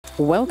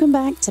Welcome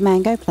back to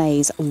Mango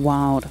Plays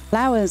Wylde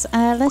Flowers.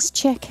 Let's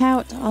check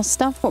out our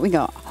stuff. What we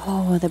got?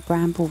 Oh, the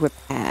bramble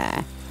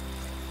repair.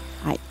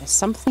 Right, there's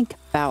something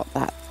about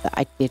that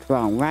I did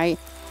wrong, right?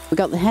 We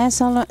got the hair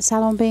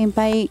salon being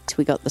baked.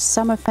 We got the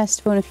summer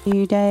festival in a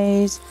few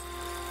days.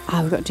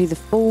 We've got to do the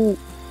full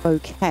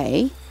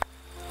bouquet.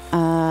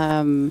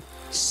 And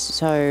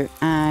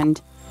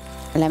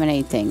a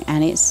lemonade thing.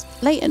 And it's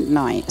late at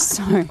night,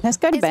 so let's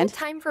go to bed. Is it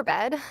time for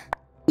bed?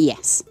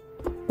 Yes.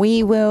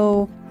 We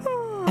will...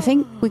 I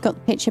think we got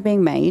the picture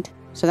being made,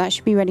 so that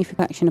should be ready for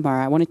collection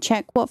tomorrow. I want to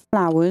check what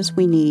flowers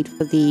we need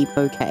for the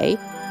bouquet,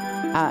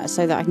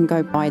 so that I can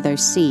go buy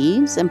those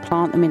seeds and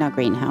plant them in our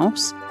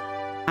greenhouse.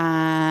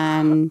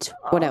 And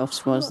what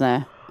else was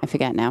there? I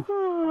forget now.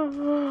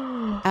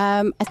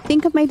 I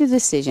think I've made a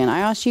decision. I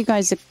asked you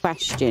guys a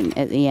question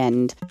at the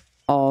end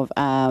of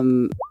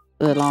the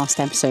last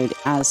episode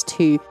as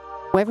to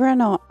whether or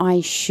not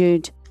I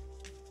should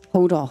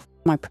hold off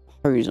my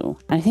proposal.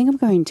 And I think I'm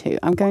going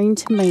to. I'm going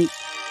to make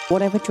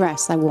whatever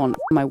dress I want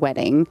for my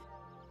wedding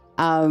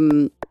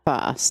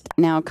first.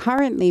 Now,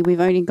 currently,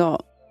 we've only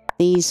got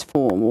these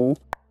formal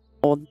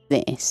or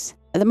this.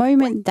 At the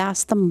moment,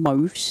 that's the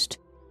most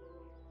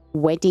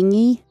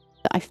wedding-y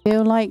that I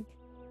feel like.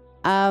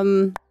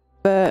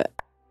 But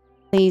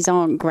these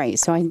aren't great.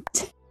 So I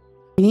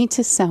need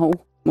to sell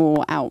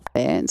more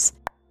outfits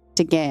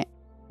to get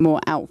more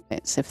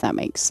outfits, if that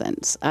makes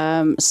sense.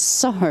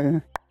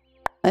 So...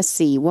 let's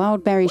see,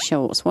 wild berry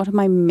shorts. What am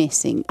I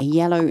missing? A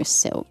yellow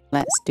silk.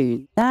 Let's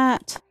do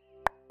that.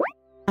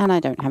 And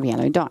I don't have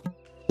yellow dye.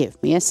 Give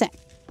me a sec.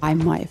 I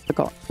might have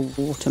forgot to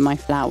water my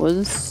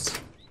flowers.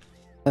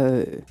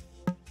 Oh.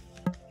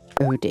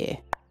 Oh dear.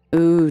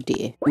 Oh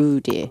dear. Oh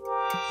dear.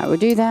 I will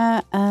do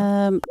that.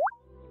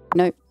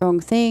 Nope, wrong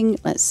thing.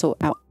 Let's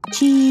sort out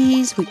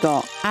cheese. We've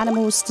got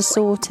animals to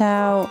sort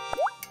out.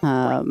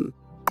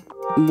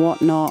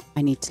 Whatnot.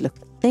 I need to look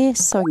at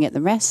this so I can get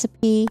the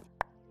recipe.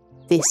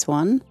 This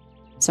one.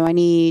 So I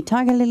need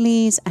tiger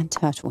lilies and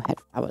turtle head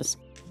flowers.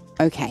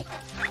 Okay.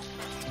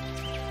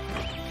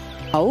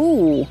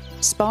 Oh,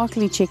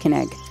 sparkly chicken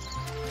egg.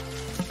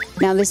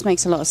 Now this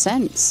makes a lot of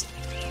sense.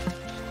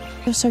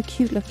 You're so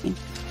cute looking.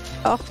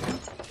 Oh.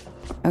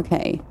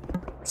 Okay.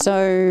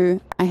 So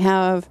I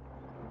have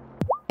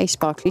a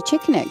sparkly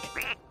chicken egg.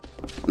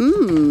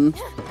 Mmm.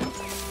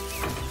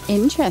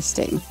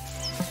 Interesting.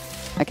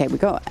 Okay, we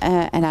got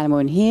an animal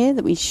in here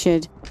that we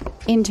should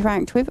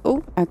interact with.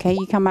 Oh, okay,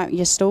 you come out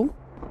your stall.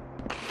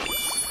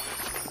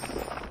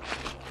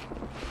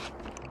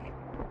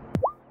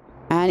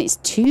 And it's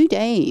 2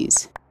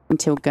 days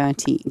until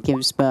Gertie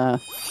gives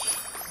birth.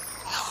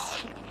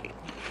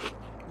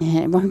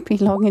 Yeah, it won't be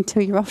long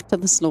until you're off to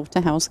the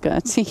slaughterhouse,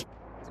 Gertie.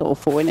 It's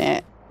awful, isn't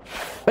it?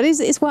 But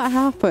it's what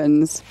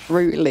happens,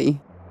 brutally.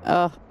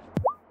 Oh.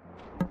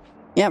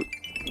 Yep.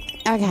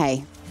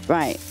 Okay,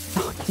 right.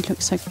 Oh, you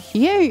look so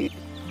cute.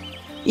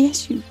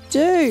 Yes, you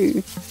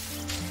do.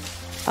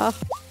 Oh,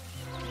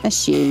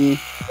 bless you.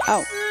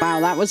 Oh, wow,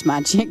 that was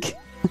magic.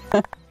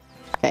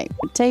 Okay,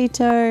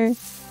 potato.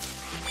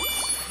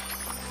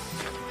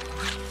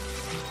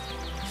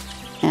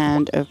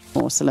 And, of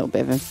course, a little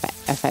bit of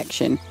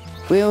affection.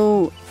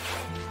 We'll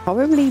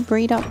probably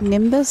breed up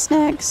Nimbus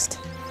next,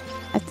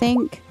 I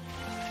think.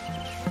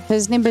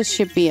 Because Nimbus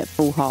should be at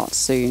full heart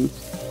soon.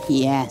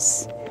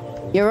 Yes.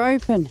 You're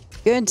open.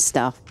 Good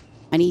stuff.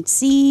 I need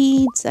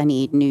seeds. I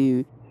need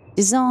new...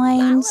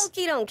 designs. I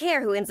low-key don't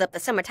care who ends up the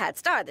Summertide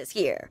Star this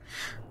year.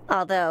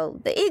 Although,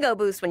 the ego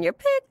boost when you're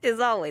picked is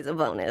always a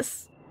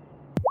bonus.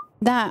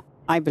 That,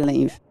 I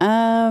believe.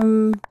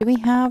 Do we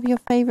have your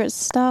favorite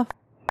stuff?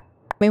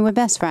 I mean, we're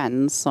best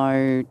friends,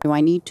 so do I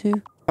need to?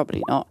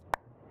 Probably not.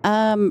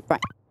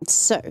 Right.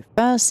 So,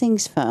 first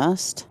things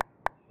first.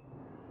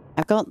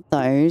 I've got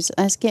those.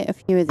 Let's get a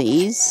few of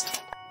these.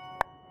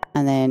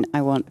 And then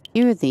I want a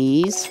few of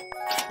these.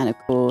 And, of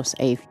course,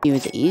 a few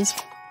of these.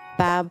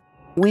 Fab.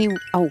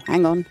 Oh,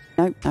 hang on.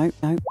 Nope, nope,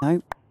 nope,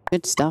 nope.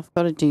 Good stuff.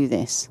 Got to do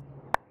this.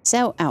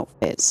 Sell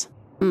outfits.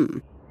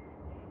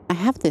 I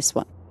have this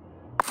one.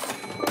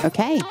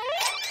 Okay.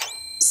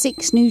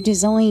 6 new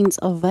designs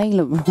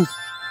available.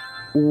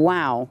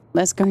 Wow.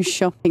 Let's go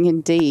shopping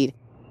indeed.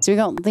 So we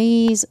got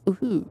these.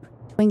 Ooh.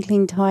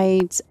 Twinkling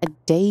Tides. A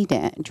day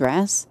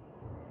dress.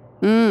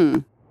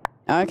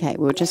 Okay.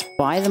 We'll just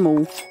buy them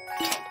all.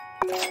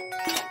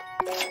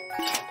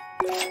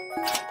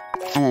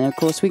 And then, of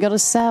course, we got to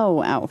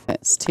sell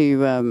outfits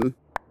to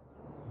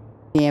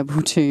be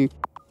able to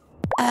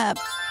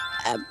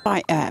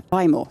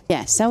buy more.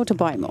 Yeah, sell to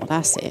buy more.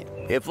 That's it.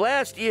 If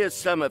last year's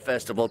summer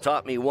festival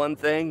taught me one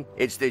thing,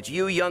 it's that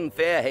you young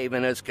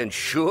Fairhaveners can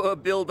sure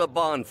build a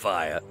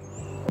bonfire.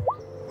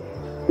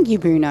 Thank you,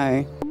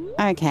 Bruno.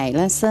 Okay,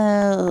 let's...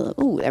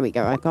 oh, there we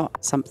go. I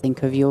got something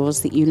of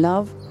yours that you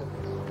love.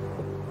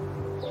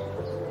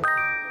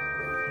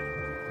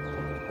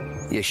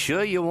 You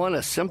sure you want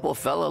a simple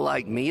fella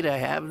like me to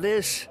have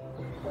this?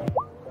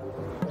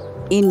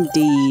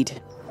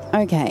 Indeed.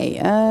 Okay,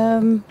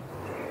 can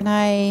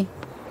I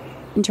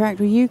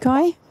interact with you,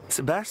 Kai?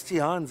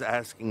 Sebastian's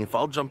asking if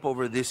I'll jump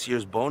over this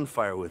year's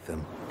bonfire with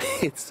him.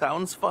 It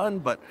sounds fun,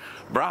 but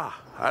brah,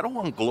 I don't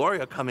want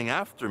Gloria coming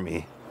after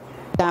me.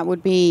 That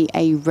would be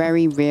a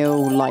very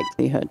real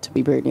likelihood, to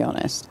be brutally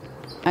honest.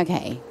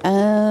 Okay,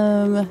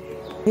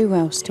 who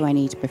else do I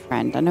need to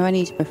befriend? I know I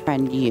need to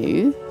befriend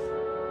you.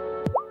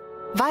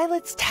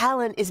 Violet's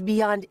talent is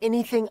beyond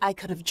anything I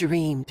could have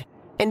dreamed,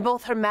 in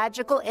both her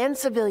magical and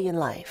civilian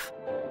life.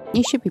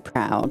 You should be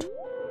proud.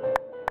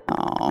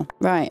 Oh,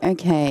 right,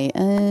 okay.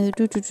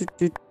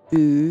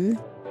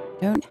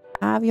 Don't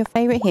have your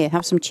favorite here.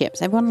 Have some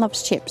chips. Everyone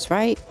loves chips,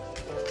 right?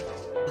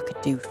 I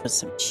could do for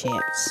some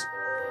chips.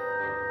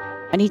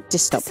 I need to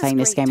stop playing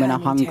this game when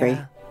I'm hungry.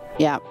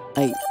 Yeah,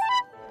 like,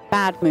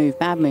 bad move,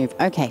 bad move.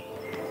 Okay.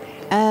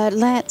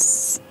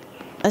 Let's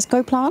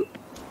go plant.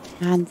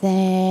 And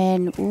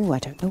then, oh, I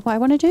don't know what I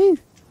want to do.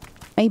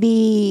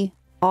 Maybe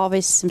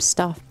harvest some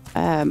stuff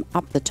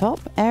up the top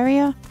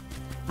area.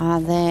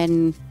 And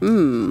then,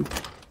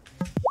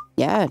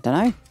 yeah, I don't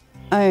know.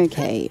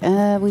 Okay,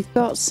 we've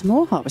got some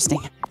more harvesting.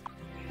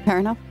 Fair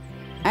enough.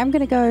 I'm going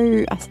to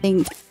go, I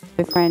think,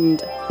 befriend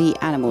the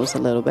animals a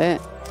little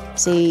bit.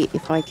 See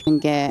if I can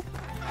get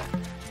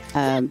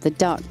the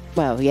duck.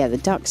 Well, yeah, the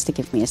ducks to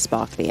give me a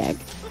sparkly egg.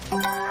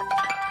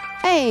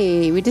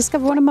 Hey, we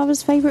discovered one of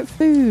Mother's favourite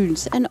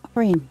foods, an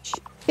orange.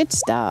 Good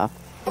stuff.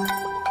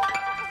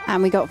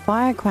 And we got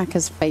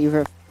Firecracker's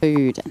favourite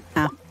food, an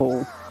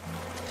apple.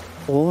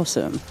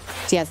 Awesome.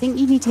 So yeah, I think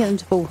you need to get them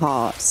to full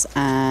hearts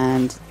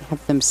and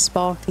have them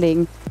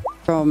sparkling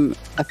from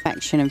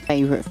affection and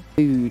favourite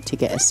food to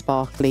get a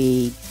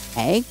sparkly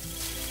egg.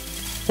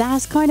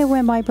 That's kind of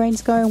where my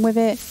brain's going with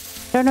it.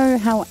 Don't know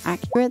how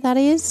accurate that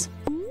is,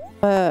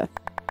 but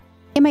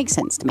it makes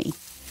sense to me.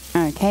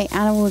 Okay,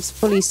 animals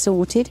fully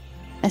sorted.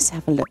 Let's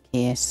have a look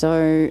here.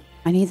 So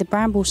I need the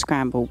bramble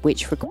scramble,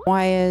 which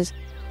requires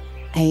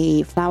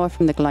a flower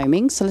from the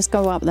gloaming. So let's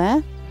go up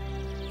there.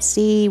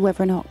 See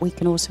whether or not we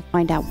can also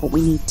find out what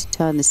we need to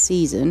turn the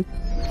season.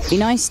 Be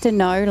nice to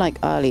know, like,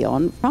 early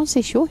on.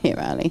 Francis, you're here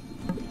early.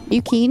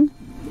 You keen?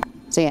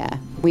 So yeah,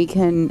 we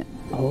can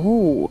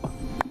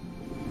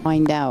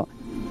find out.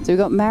 So we've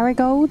got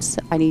marigolds.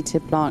 I need to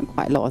plant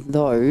quite a lot of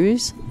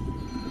those.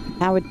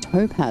 Howard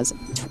topaz,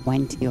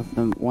 20 of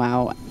them.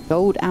 Wow.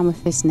 Gold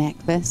amethyst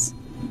necklace.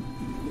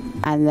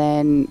 And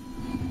then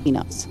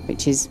peanuts,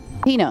 which is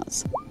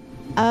peanuts.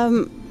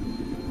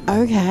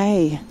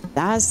 Okay.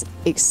 That's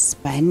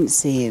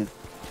expensive.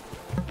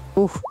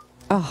 Oof.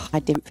 Oh, I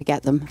didn't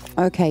forget them.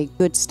 Okay,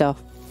 good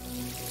stuff.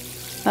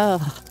 Oh,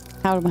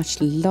 how much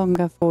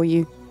longer for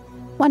you?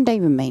 1 day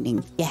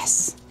remaining.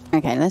 Yes.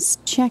 Okay, let's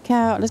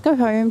go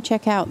home,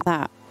 check out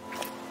that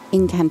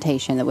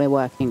incantation that we're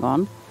working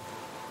on.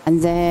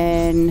 And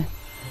then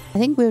I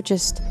think we'll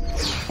just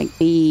like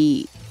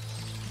be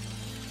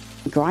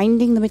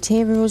grinding the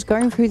materials,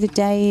 going through the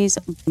days,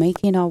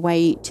 making our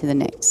way to the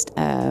next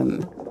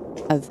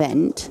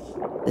event.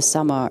 The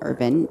summer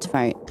event.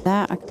 Right,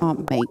 that I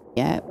can't make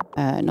yet.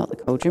 Not the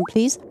cauldron,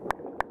 please.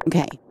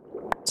 Okay,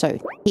 so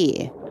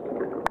here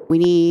we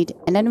need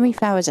anemone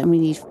flowers and we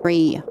need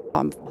 3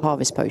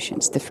 harvest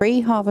potions. The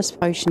 3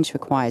 harvest potions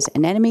requires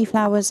anemone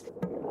flowers,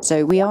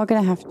 so we are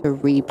going to have to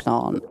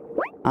replant.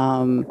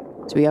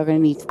 So we are going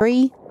to need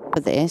 3 for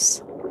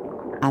this,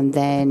 and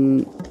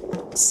then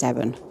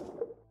 7.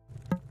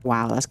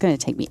 Wow, that's going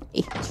to take me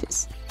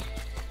ages.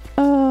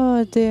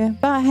 Oh dear.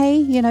 But hey,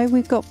 you know,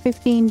 we've got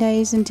 15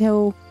 days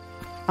until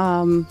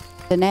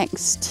the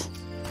next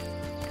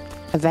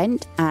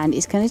event, and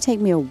it's going to take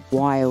me a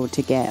while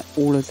to get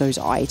all of those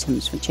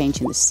items for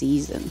changing the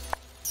season.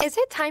 Is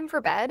it time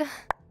for bed?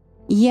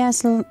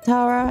 Yes,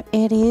 Tara,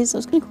 it is. I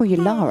was going to call you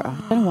Lara.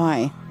 I don't know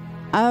why.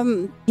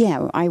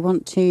 Yeah, I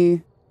want to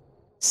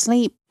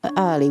sleep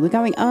early. We're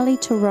going early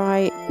to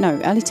rise. No,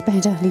 early to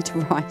bed, early to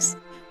rise.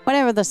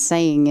 Whatever the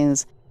saying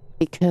is.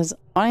 Because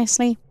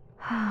honestly,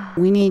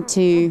 we need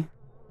to,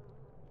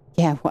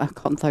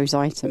 work on those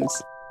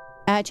items.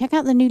 Check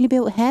out the newly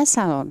built hair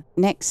salon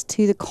next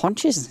to the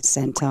Consciousness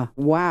Center.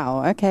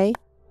 Wow, okay.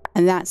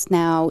 And that's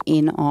now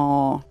in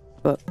our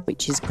book,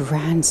 which is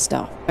grand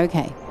stuff.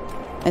 Okay,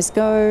 let's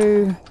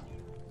go.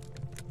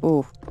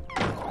 Oh,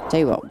 tell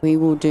you what,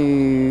 we'll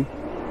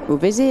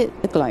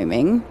visit the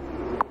gloaming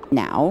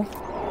now,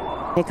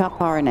 pick up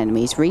our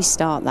anemones,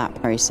 restart that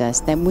process.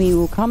 Then we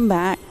will come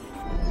back,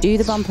 do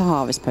the bumper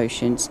harvest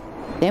potions.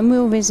 Then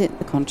we'll visit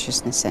the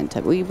Consciousness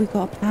Center. We've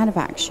got a plan of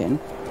action.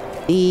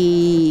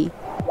 The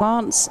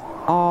plants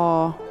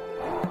are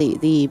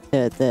the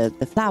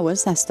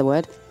flowers, that's the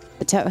word.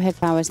 The turtle head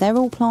flowers, they're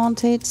all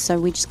planted, so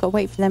we just gotta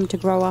wait for them to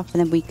grow up, and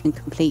then we can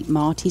complete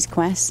Marty's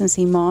quest and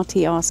see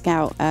Marty ask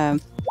out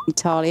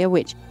Italia,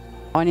 which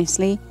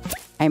honestly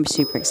I'm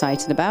super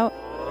excited about.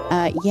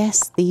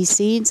 Yes, these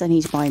seeds, I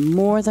need to buy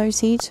more of those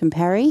seeds from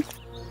Perry.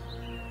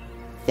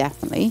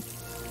 Definitely.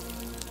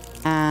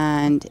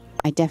 And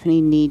I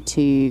definitely need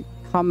to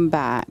come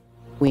back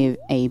with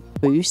a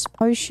boost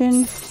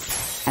potion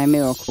and a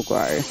miracle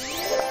grow.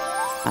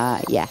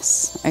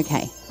 Yes.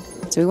 Okay.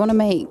 So we want to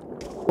make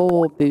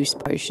 4 boost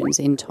potions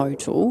in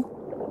total,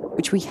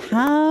 which we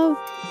have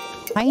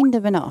kind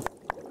of enough,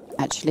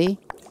 actually.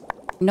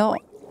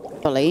 Not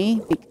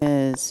fully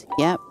because,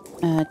 yep.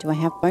 Do I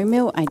have bone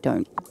meal? I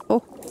don't.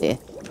 Oh, dear.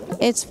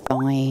 It's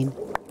fine.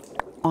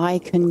 I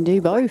can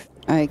do both.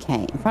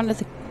 Okay, in front of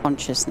the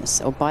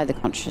consciousness, or by the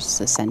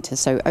consciousness center.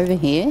 So over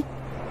here,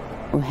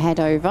 we'll head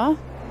over.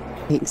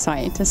 Be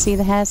excited to see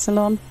the hair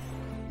salon.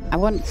 I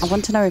want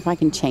to know if I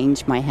can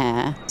change my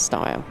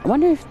hairstyle. I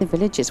wonder if the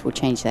villagers will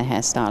change their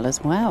hairstyle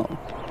as well.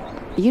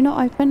 Are you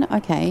not open?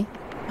 Okay.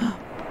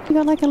 You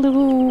got like a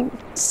little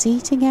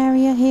seating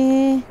area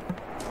here.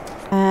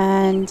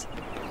 And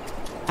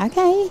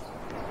okay.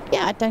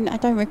 Yeah, I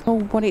don't recall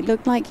what it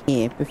looked like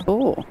here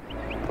before.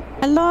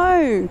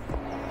 Hello.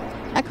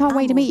 I can't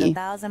wait to meet you.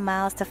 1,000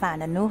 miles to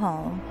find a new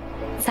home.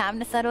 Time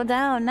to settle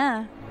down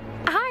now.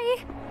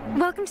 Hi.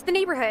 Welcome to the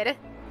neighborhood.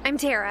 I'm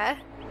Tara.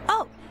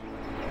 Oh,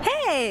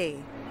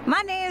 hey.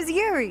 My name's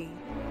Yuri.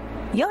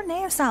 Your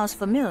name sounds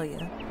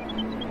familiar.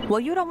 Well,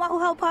 you the one who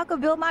helped Parker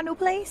build my new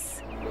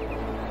place?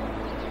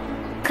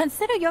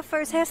 Consider your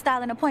first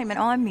hairstyling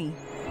appointment on me.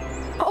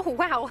 Oh,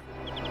 wow.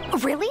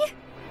 Really?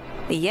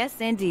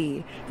 Yes,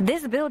 indeed.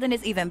 This building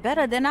is even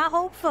better than I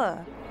hoped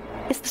for.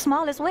 It's the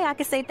smallest way I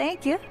can say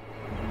thank you.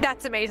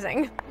 That's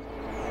amazing.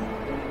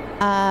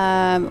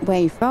 Where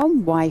you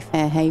from? Why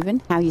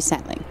Fairhaven? How you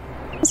settling?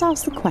 Let's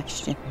ask the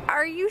question.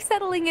 Are you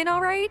settling in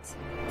all right?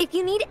 If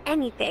you need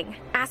anything,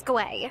 ask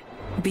away.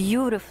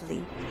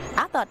 Beautifully.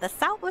 I thought the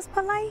South was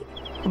polite,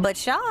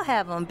 but y'all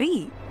have them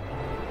beat.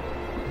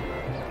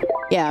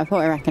 Yeah, I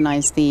thought I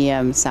recognized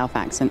the South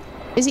accent.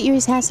 Visit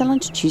Yuri's hair salon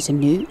to choose a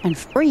new and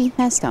free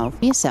hairstyle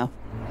for yourself.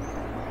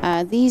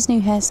 These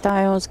new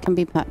hairstyles can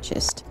be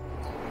purchased.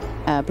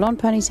 Blonde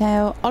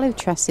ponytail, olive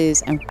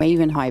tresses, and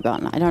raven high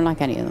bun. I don't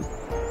like any of them.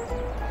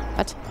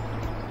 What?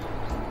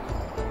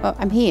 Oh,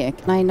 I'm here.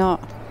 Can I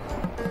not?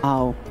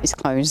 Oh, it's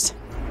closed.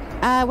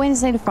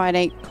 Wednesday to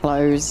Friday,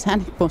 closed.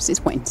 And of course, it's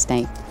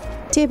Wednesday.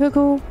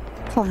 Typical,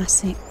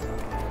 classic,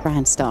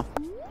 brand stuff.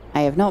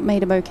 I have not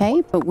made a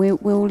bouquet, but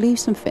we'll leave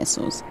some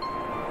thistles.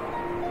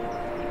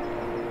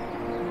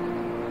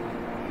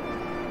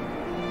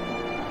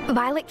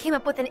 Violet came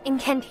up with an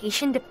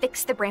incantation to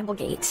fix the bramble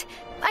gate.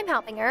 I'm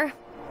helping her.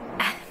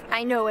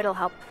 I know it'll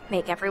help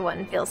make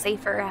everyone feel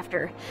safer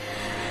after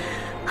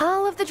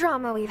all of the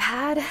drama we've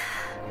had.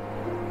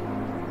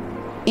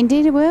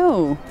 Indeed it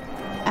will.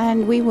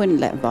 And we wouldn't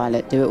let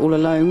Violet do it all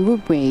alone,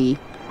 would we?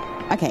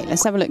 Okay,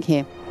 let's have a look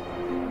here.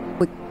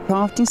 We're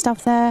crafting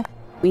stuff there.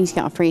 We need to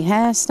get our free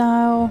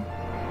hairstyle.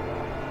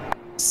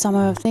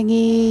 Summer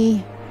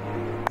thingy.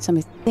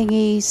 Summer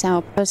thingy.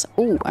 Sourpuss.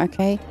 Oh,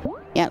 okay.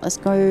 Yeah, let's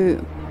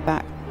go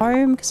back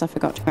home because I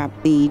forgot to grab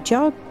the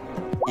jug.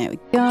 There we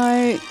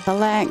go.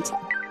 Collect.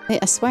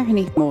 I swear I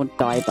need more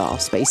dye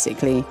baths,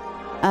 basically.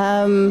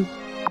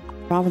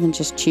 Rather than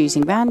just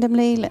choosing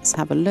randomly, let's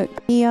have a look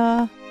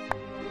here.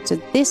 So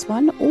this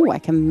one, oh, I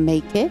can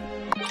make it.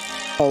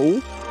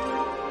 Oh.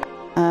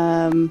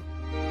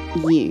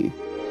 You.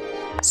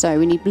 So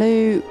we need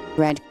blue,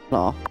 red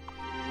cloth.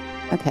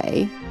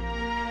 Okay.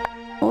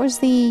 What was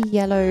the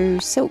yellow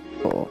silk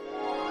for?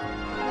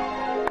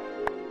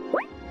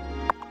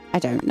 I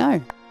don't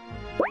know.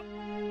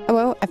 Oh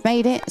well, I've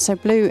made it. So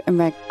blue and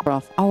red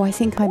cloth. Oh, I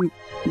think I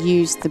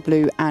used the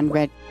blue and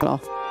red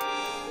cloth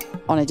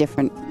on a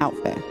different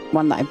outfit.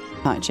 One that I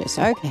purchased.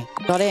 Okay,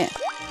 got it.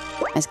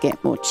 Let's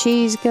get more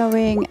cheese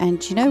going.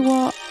 And you know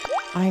what?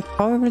 I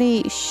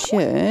probably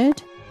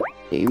should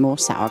do more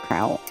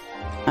sauerkraut.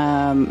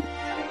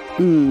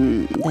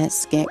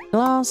 Let's get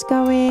glass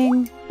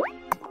going.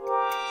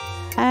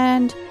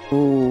 And,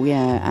 oh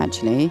yeah,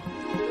 actually.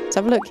 Let's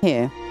have a look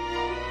here.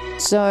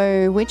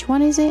 So, which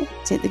one is it?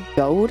 Is it the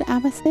gold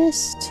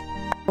amethyst?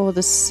 Or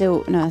the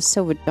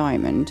silver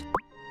diamond?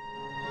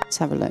 Let's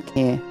have a look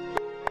here.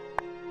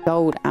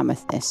 Gold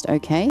amethyst,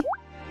 okay.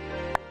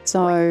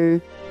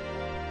 So,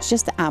 it's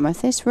just the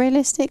amethyst,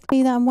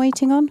 realistically, that I'm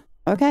waiting on.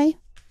 Okay,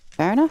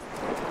 fair enough.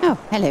 Oh,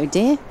 hello,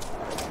 dear.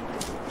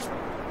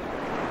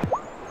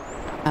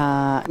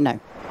 No.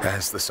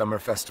 As the summer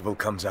festival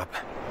comes up,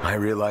 I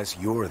realize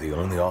you're the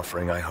only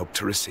offering I hope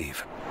to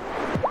receive.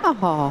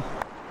 Oh,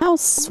 how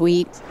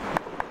sweet.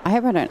 I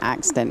hope I don't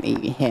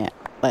accidentally hit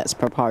let's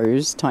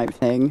propose type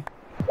thing.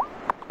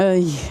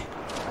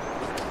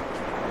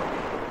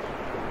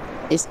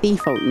 It's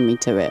defaulting me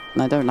to it,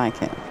 and I don't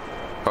like it.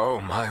 Oh,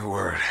 my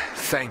word.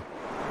 Thank...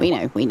 We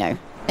know.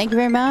 Thank you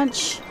very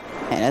much.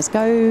 Okay, let's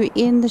go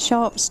in the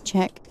shops,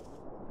 check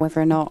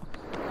whether or not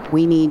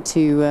we need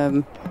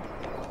to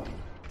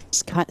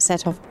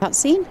set off a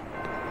cutscene.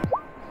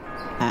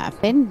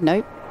 Finn,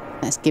 nope.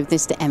 Let's give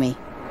this to Emmy.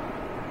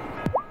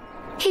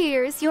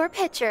 Here's your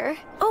picture.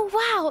 Oh,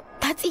 wow.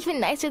 That's even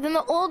nicer than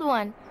the old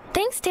one.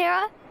 Thanks,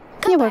 Tara.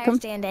 Come You're by welcome. our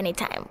stand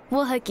anytime.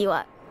 We'll hook you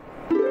up.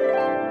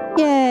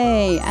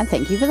 Yay! And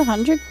thank you for the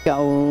 100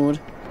 gold.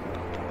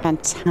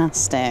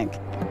 Fantastic.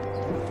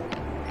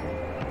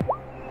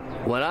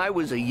 When I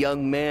was a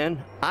young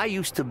man, I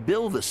used to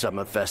build a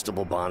summer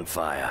festival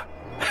bonfire.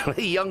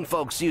 The young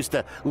folks used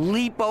to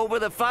leap over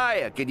the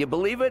fire. Can you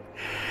believe it?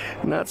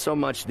 Not so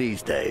much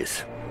these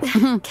days.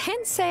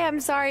 Can't say I'm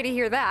sorry to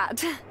hear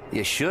that.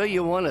 You sure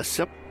you want to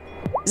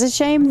It's a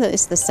shame that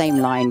it's the same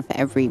line for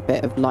every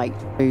bit of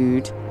liked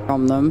food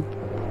from them.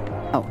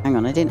 Oh, hang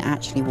on. I didn't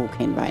actually walk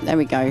in. Right, there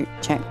we go.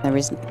 Check there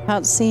isn't a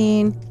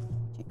cutscene.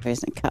 Check there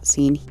isn't a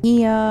cutscene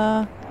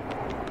here.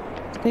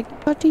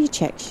 What do you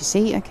check? You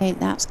see? Okay,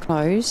 that's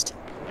closed.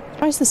 I'm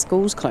surprised the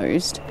school's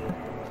closed.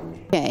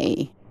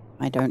 Okay.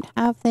 I don't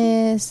have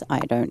this. I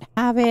don't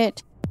have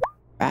it.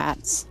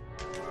 Rats.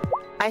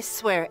 I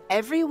swear,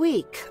 every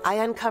week I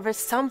uncover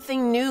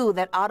something new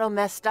that Otto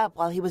messed up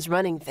while he was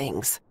running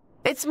things.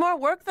 It's more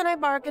work than I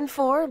bargained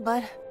for,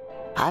 but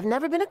I've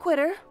never been a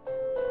quitter.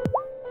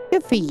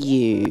 Good for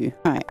you.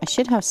 Right, I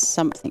should have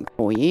something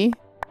for you.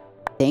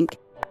 I think.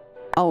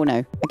 Oh no,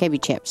 I gave you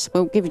chips.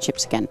 We'll give you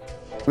chips again.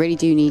 Really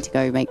do need to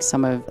go make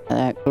some of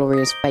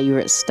Gloria's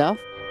favourite stuff.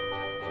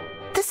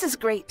 This is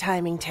great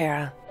timing,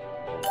 Tara.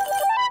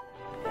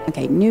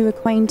 Okay, new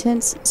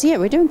acquaintance. So yeah,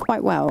 we're doing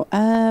quite well.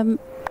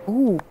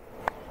 Ooh.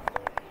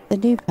 The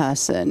new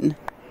person.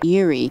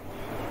 Yuri.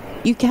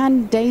 You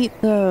can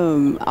date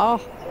them. Oh.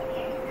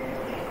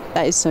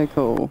 That is so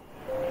cool.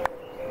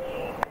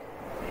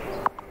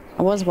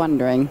 I was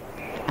wondering.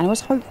 And I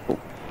was hopeful.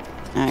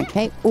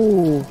 Okay.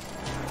 Ooh.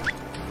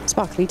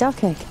 Sparkly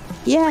duck egg.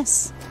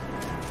 Yes.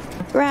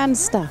 Grand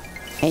stuff.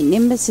 Okay,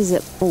 Nimbus is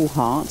at full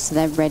heart, so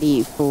they're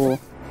ready for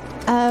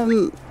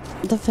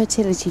the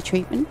fertility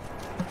treatment.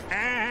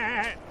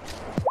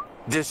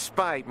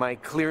 Despite my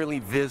clearly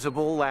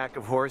visible lack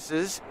of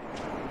horses,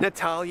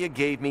 Natalia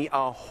gave me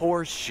a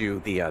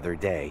horseshoe the other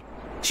day.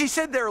 She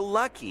said they're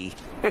lucky.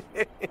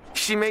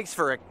 She makes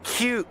for a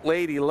cute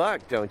lady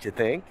luck, don't you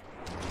think?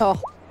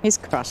 Oh, his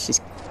crush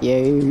is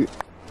cute.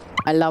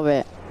 I love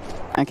it.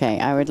 Okay,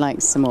 I would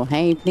like some more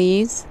hay,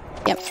 please.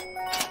 Yep.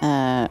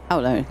 Oh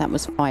no, that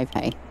was 5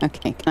 hay.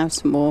 Okay, can I have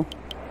some more?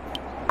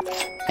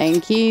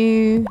 Thank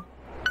you.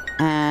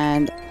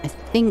 And I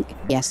think,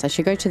 yes, I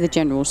should go to the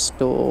general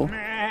store.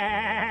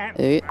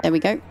 There we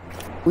go.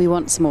 We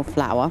want some more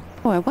flour.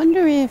 Oh, I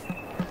wonder if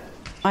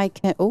I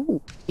can...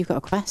 Oh, you've got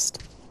a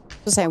quest.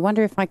 I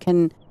wonder if I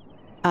can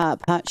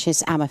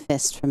purchase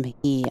amethyst from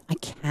here. I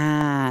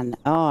can.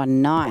 Oh,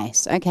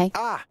 nice. Okay.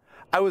 Ah,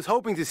 I was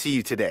hoping to see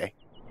you today.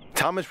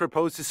 Thomas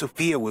proposed to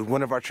Sophia with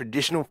one of our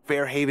traditional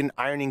Fairhaven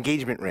iron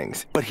engagement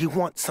rings, but he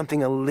wants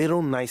something a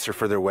little nicer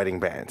for their wedding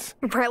bands.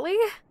 Really?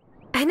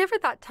 I never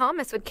thought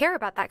Thomas would care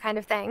about that kind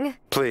of thing.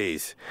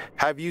 Please,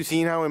 have you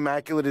seen how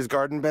immaculate his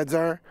garden beds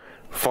are?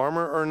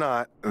 Farmer or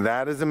not,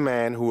 that is a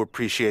man who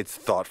appreciates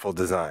thoughtful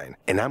design.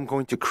 And I'm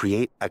going to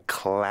create a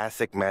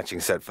classic matching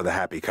set for the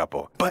happy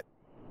couple. But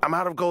I'm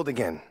out of gold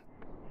again.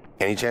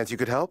 Any chance you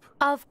could help?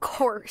 Of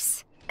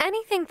course.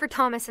 Anything for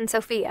Thomas and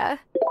Sophia.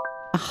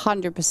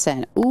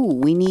 100%. Ooh,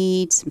 we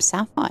need some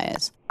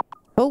sapphires.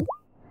 Oh.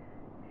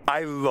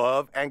 I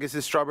love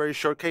Angus's strawberry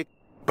shortcake,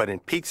 but in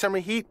peak summer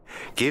heat,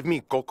 give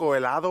me coco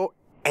helado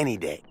any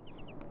day.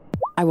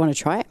 I want to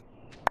try it.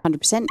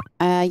 100%.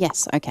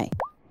 Yes, okay.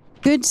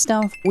 Good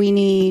stuff. We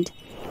need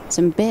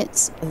some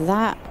bits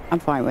that I'm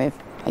fine with.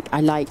 Like, I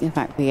like the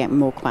fact we get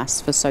more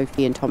quests for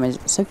Sophia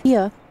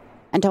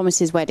and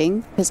Thomas's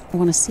wedding, because I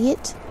want to see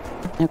it.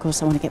 And of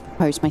course I want to get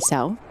proposed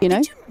myself, you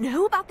know? Did you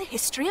know about the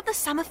history of the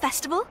summer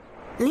festival?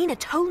 Lena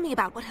told me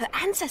about what her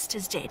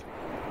ancestors did.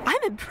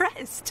 I'm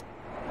impressed.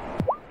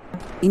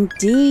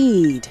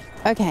 Indeed.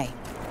 Okay.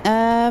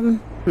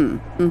 I'm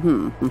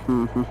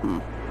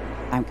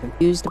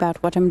confused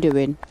about what I'm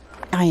doing.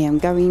 I am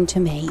going to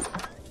make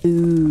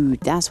food.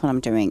 That's what I'm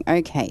doing.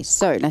 Okay,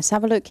 so let's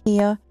have a look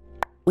here.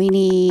 We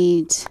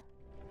need...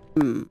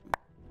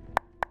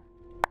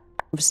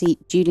 Obviously,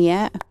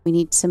 Juliet. We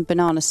need some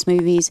banana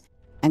smoothies.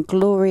 And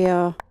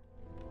Gloria...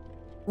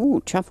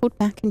 Ooh, truffled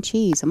mac and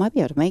cheese. I might be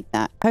able to make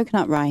that.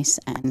 Coconut rice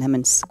and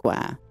lemon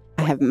square.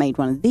 I haven't made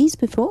one of these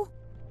before.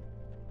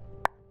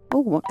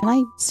 Oh, what can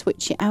I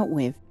switch it out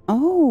with?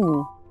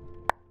 Oh.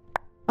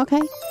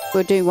 Okay,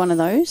 we'll do one of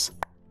those.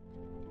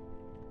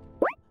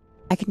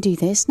 I can do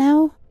this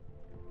now?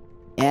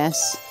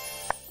 Yes.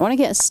 I want to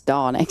get a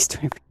star next to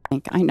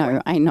everything.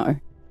 I know.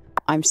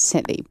 I'm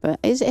silly, but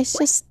it's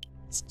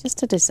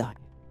just a desire.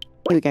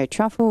 Here we go.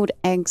 Truffled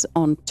eggs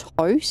on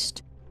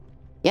toast.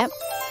 Yep.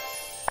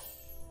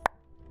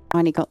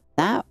 Finally got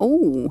that.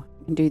 Oh,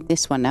 I can do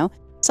this one now.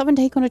 Southern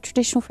take on a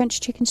traditional French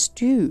chicken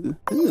stew.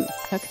 Ooh,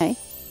 okay.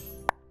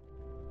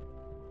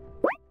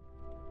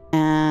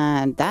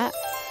 And that.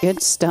 Good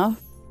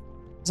stuff.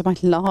 Those are my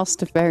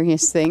last of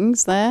various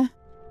things there.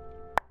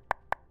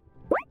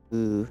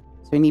 Ooh.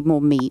 So we need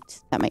more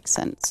meat. That makes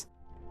sense.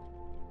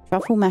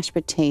 Truffle mashed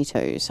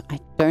potatoes. I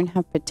don't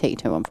have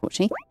potato,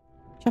 unfortunately.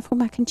 Truffle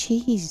mac and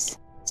cheese.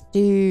 Let's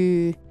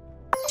do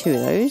 2 of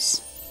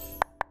those.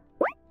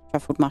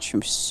 Truffled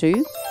mushroom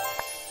soup.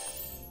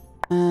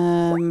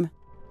 I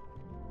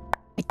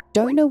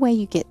don't know where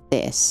you get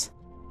this.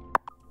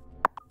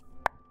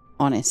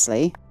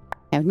 Honestly.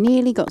 I've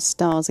nearly got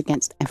stars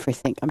against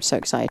everything. I'm so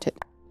excited.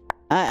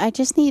 I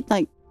just need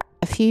like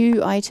a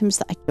few items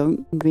that I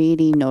don't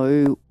really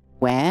know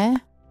where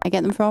I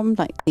get them from.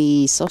 Like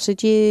the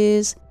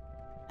sausages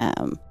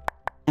and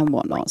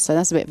whatnot. So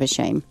that's a bit of a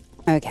shame.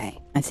 Okay.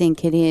 I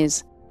think it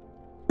is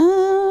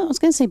I was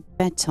going to say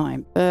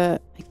bedtime,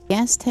 but I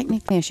guess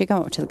technically I should go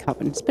up to the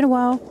coven. It's been a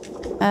while.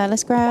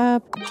 Let's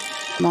grab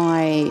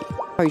my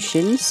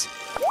potions.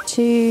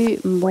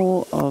 2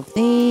 more of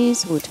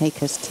these will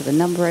take us to the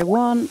number I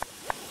want.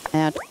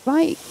 And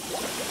right.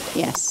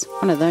 Yes,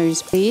 one of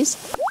those, please.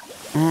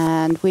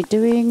 And we're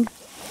getting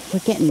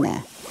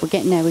there. We're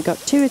getting there. We've got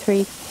 2 or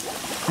 3.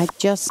 I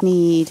just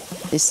need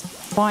this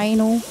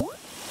final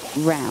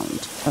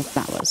round of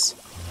flowers.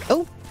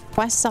 Oh,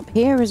 quests up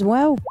here as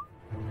well.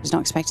 Was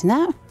not expecting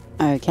that.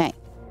 Okay.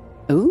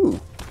 Ooh.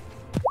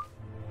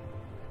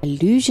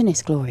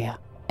 Illusionist Gloria.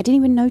 I didn't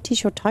even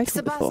notice your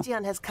title before.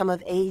 Sebastian has come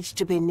of age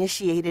to be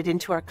initiated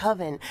into our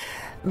coven,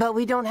 but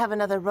we don't have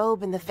another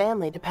robe in the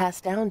family to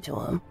pass down to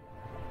him.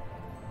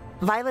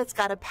 Violet's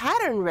got a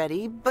pattern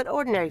ready, but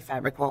ordinary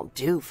fabric won't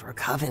do for a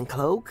coven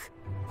cloak.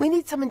 We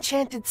need some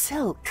enchanted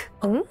silk.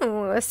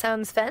 Ooh,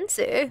 sounds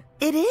fancy.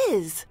 It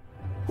is.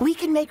 We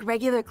can make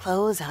regular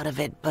clothes out of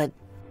it, but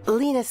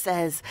Lena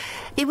says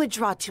it would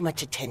draw too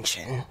much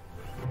attention.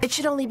 It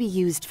should only be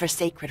used for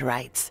sacred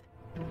rites.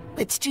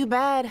 It's too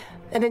bad.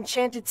 An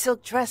enchanted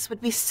silk dress would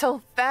be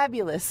so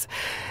fabulous.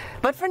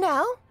 But for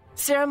now,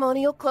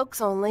 ceremonial cloaks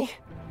only.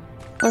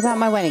 What about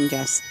my wedding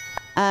dress?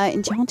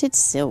 Enchanted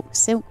silk.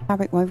 Silk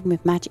fabric woven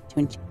with magic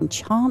to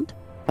enchant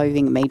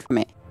clothing made from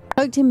it.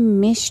 Cloaked in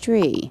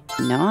mystery.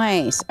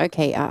 Nice.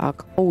 Okay, our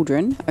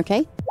cauldron.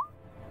 Okay.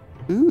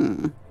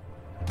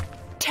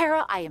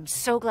 Tara, I am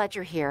so glad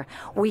you're here.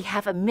 We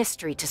have a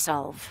mystery to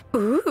solve.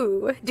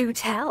 Ooh, do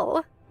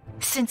tell.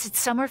 Since it's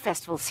summer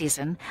festival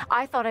season,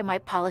 I thought I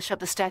might polish up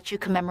the statue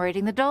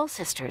commemorating the Doll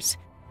Sisters.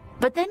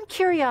 But then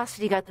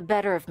curiosity got the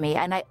better of me,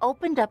 and I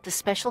opened up the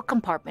special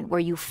compartment where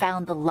you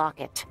found the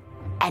locket.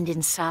 And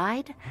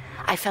inside,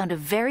 I found a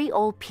very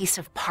old piece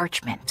of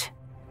parchment.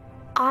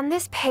 On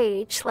this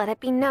page, let it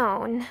be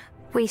known,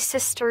 we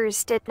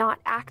sisters did not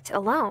act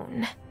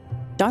alone.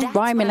 Don't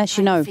rhyme unless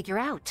you know. Figure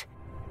out.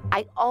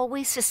 I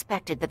always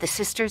suspected that the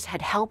sisters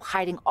had help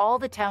hiding all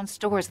the town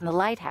stores in the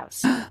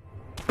lighthouse.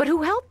 But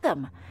who helped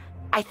them?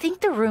 I think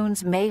the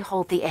runes may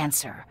hold the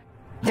answer.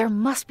 There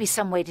must be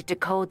some way to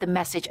decode the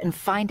message and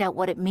find out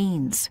what it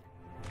means.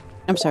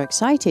 I'm so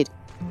excited.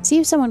 See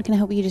if someone can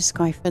help you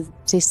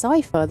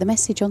decipher the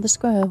message on the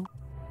scroll.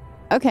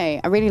 Okay,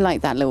 I really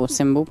like that little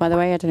symbol, by the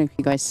way. I don't know if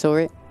you guys saw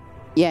it.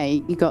 Yeah,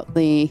 you got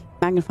the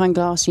magnifying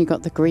glass and you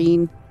got the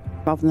green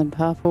rather than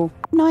purple.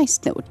 Nice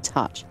little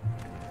touch.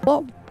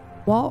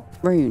 What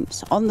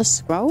runes? On the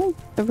scroll?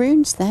 The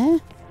runes there?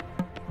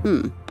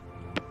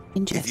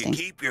 Interesting. If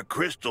you keep your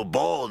crystal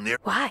ball near...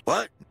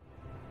 What?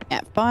 Yeah,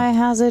 fire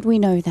hazard, we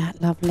know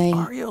that, lovely.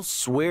 Ariel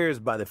swears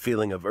by the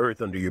feeling of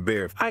earth under your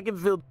bare... I can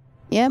feel...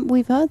 Yep,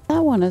 we've heard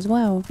that one as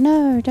well.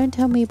 No, don't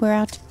tell me we're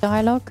out of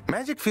dialogue.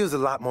 Magic feels a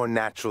lot more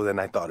natural than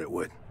I thought it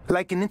would.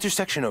 Like an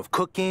intersection of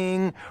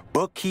cooking,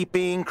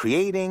 bookkeeping,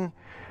 creating.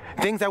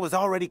 Things I was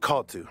already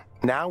called to.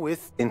 Now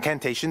with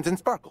incantations and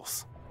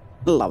sparkles.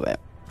 Love it.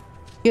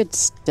 Good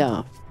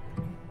stuff.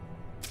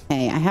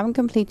 Okay, I haven't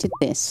completed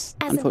this,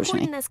 as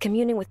unfortunately. Important as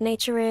communing with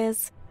nature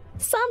is,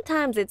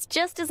 sometimes it's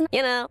just as,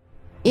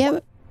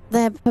 Yep,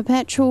 the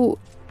perpetual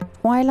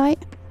twilight.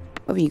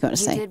 What have you got to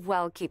say? You did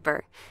well,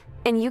 Keeper.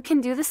 And you can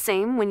do the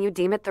same when you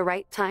deem it the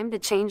right time to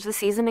change the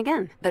season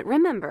again. But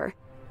remember,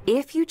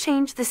 if you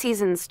change the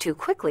seasons too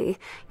quickly,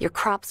 your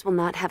crops will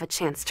not have a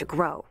chance to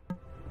grow.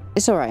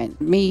 It's alright.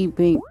 Me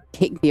being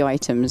pick the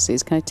items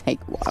is going to take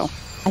a while.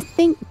 I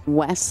think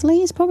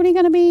Wesley is probably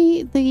going to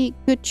be the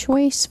good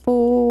choice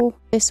for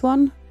this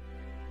one.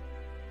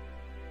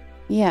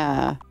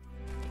 Yeah.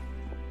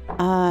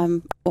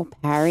 Or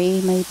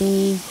Parry,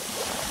 maybe.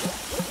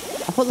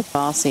 I thought the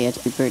Farseer,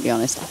 to be brutally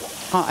honest.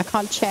 I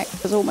can't check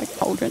because all my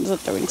cauldrons are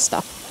doing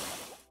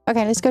stuff.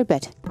 Okay, let's go to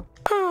bed.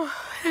 Oh,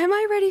 am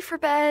I ready for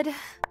bed?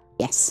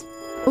 Yes.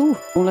 Ooh,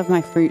 all of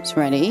my fruits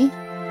ready.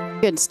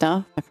 Good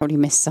stuff. I probably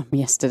missed some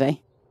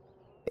yesterday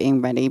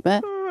being ready,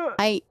 but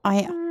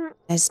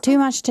there's too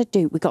much to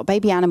do. We got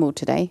baby animal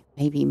today.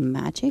 Baby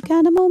magic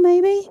animal,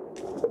 maybe?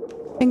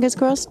 Fingers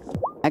crossed.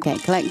 Okay,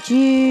 collect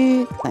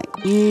you,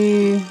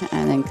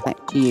 and then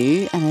collect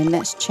you. And then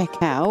let's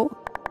check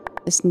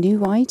out this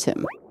new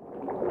item.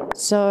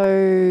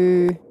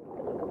 So,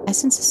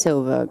 essence of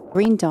silver,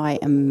 green dye,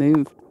 and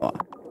moonflower.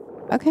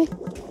 Okay,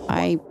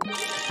 I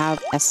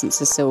have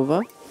essence of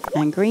silver.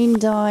 And green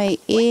dye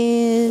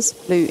is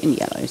blue and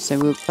yellow. So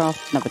we'll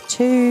craft number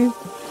 2.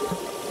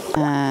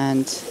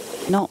 And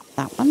not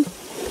that one.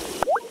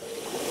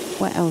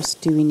 What else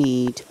do we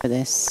need for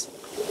this?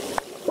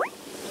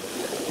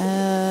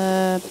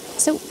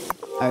 Silk.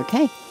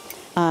 Okay.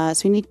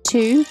 So we need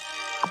 2.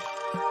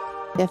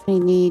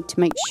 Definitely need to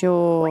make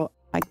sure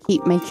I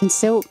keep making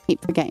silk.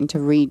 Keep forgetting to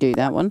redo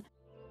that one.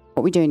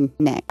 What are we doing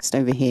next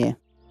over here?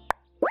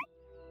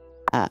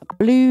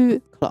 Blue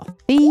cloth.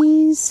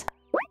 These.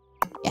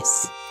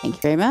 Yes, thank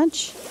you very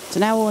much. So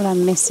now all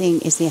I'm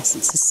missing is the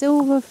essence of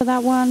silver for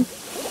that one.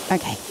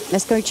 Okay,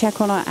 let's go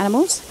check on our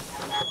animals.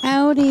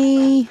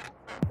 Howdy.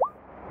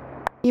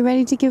 You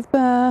ready to give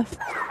birth?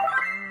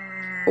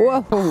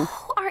 Whoa.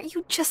 Oh, aren't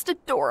you just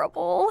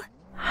adorable?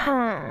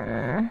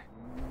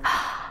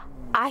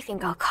 I I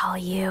think I'll call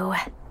you...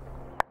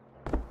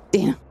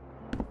 Yeah.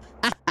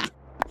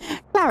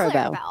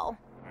 Clarabelle.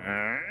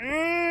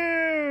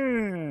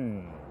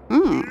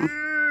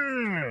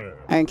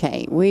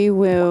 Okay, we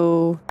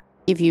will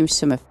give you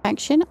some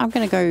affection. I'm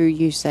going to go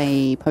use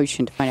a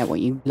potion to find out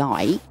what you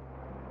like.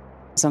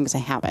 As long as I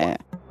have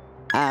it.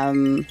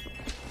 And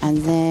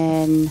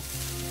then...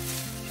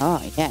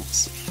 Oh,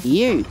 yes.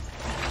 You.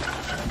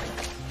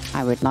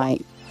 I would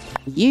like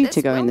you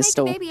to go in the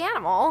store. Baby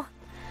animal.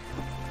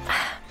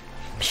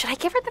 Should I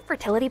give her the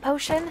fertility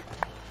potion?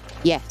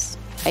 Yes,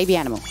 baby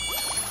animal.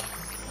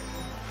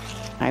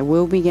 I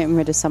will be getting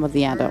rid of some of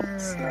the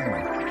adults.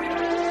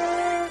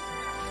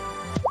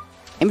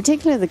 In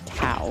particular, the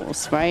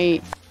cows,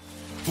 right?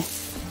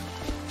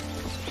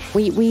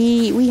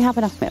 We have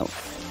enough milk.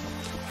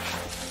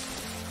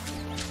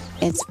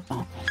 It's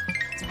fine.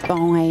 It's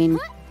fine.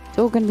 It's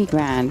all going to be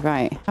grand,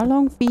 right? How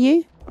long for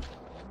you?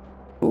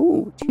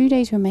 Ooh, 2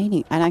 days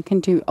remaining. And I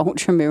can do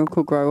Ultra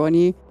Miracle Grow on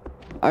you.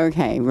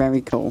 Okay,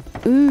 very cool.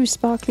 Ooh,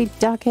 sparkly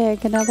duck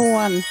egg, another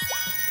one.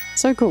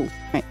 So cool.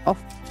 Right,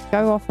 off.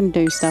 Go off and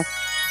do stuff.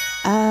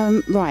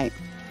 Right.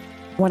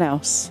 What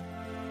else?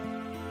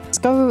 Let's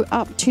go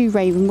up to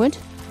Ravenwood.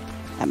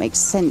 That makes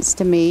sense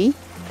to me.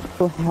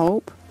 For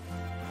help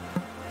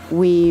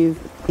with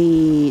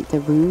the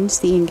runes,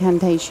 the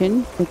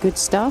incantation, the good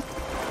stuff.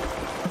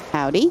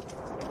 Howdy.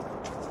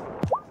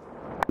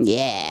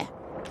 Yeah.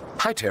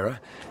 Hi, Tara.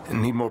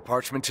 Need more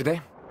parchment today?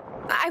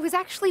 I was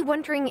actually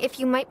wondering if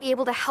you might be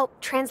able to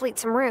help translate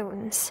some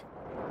runes.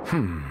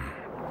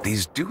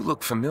 These do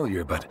look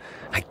familiar, but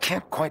I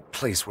can't quite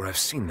place where I've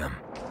seen them.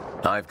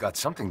 I've got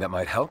something that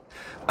might help.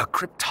 A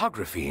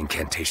cryptography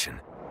incantation.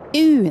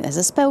 Ooh, there's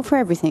a spell for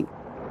everything.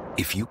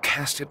 If you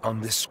cast it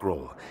on this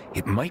scroll,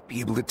 it might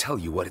be able to tell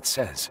you what it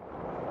says.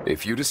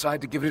 If you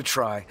decide to give it a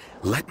try,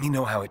 let me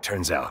know how it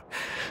turns out.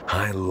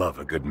 I love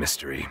a good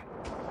mystery.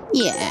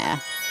 Yeah.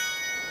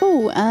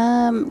 Oh,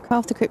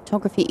 craft the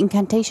cryptography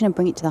incantation and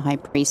bring it to the High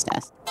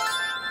Priestess.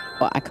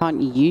 What, I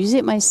can't use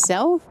it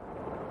myself?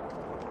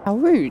 How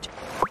rude.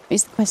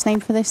 Is the quest name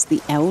for this?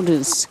 The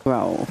Elder's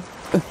Scroll.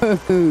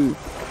 Ooh.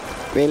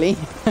 Really?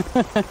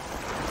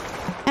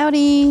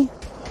 Howdy.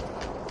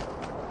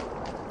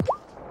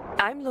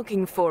 I'm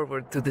looking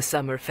forward to the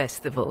summer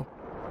festival.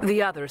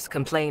 The others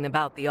complain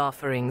about the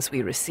offerings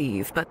we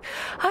receive, but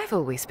I've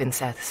always been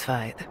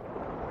satisfied.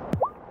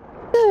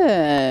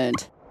 Good.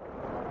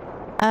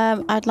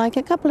 I'd like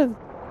a couple of...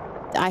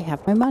 I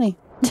have no money.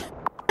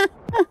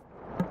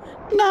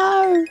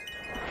 No.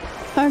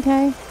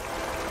 Okay.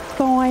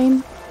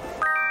 Fine.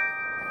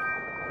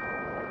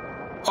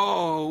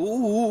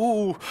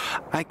 Oh,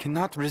 I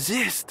cannot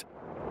resist.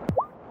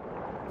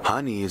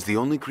 Honey is the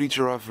only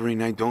creature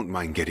offering I don't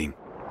mind getting.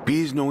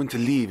 Bees know when to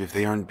leave if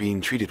they aren't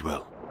being treated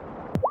well.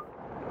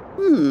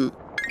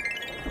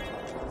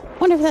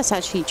 Wonder if that's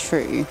actually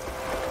true.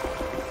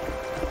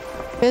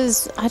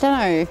 Because, I don't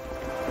know.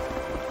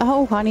 The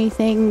whole honey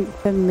thing,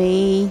 for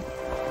me,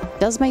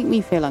 does make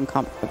me feel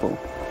uncomfortable.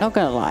 Not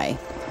gonna lie.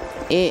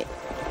 I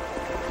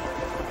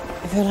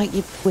feel like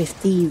we're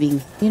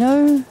thieving, you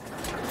know?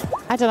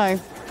 I don't know.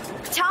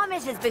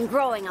 Thomas has been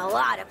growing a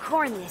lot of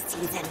corn this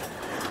season.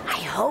 I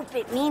hope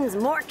it means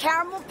more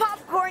caramel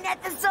popcorn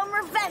at the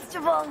summer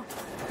festival.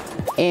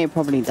 It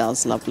probably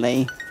does,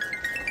 lovely.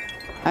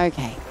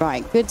 Okay,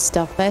 right, good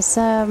stuff. Let's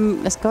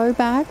go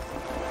back.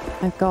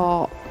 I've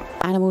got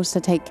animals to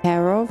take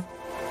care of.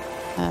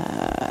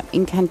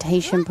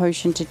 Incantation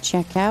potion to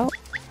check out.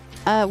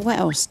 What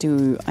else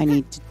do I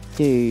need to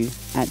do,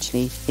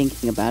 actually,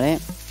 thinking about it?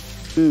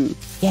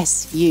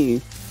 Yes,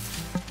 you.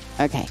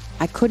 Okay,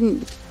 I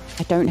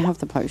don't have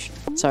the potion,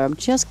 so I'm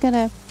just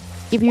gonna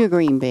give you a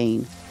green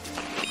bean.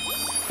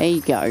 There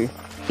you go.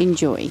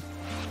 Enjoy.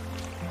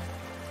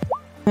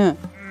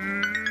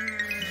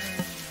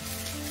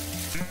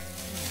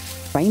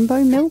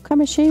 Rainbow milk, I'm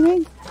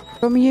assuming,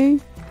 from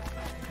you.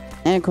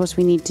 And of course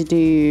we need to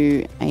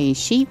do a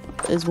sheep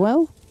as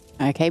well.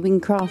 Okay, we can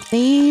craft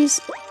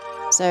these.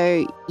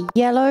 So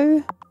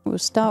yellow, we'll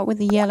start with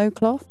the yellow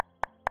cloth.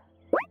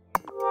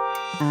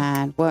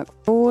 And work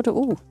forward.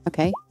 Oh,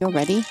 okay, you're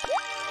ready.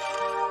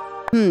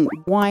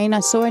 Wine. I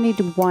saw I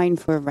needed wine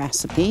for a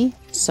recipe.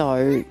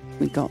 So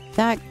we got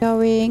that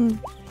going.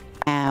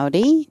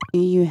 Howdy. Do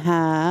you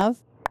have...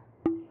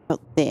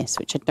 got this,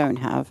 which I don't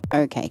have.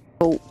 Okay,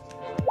 cool.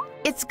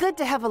 It's good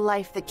to have a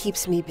life that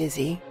keeps me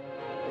busy.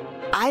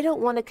 I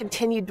don't want to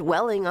continue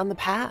dwelling on the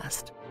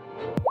past.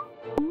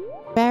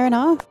 Fair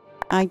enough.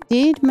 I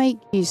did make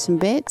you some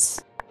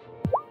bits.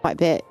 Quite a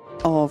bit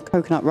of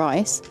coconut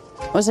rice.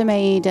 Also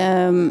made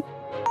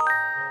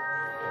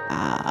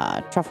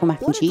truffle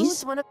mac and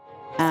cheese.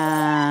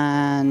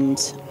 And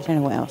I don't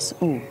know what else.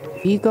 Oh,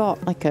 have you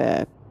got like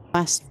a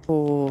quest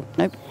for...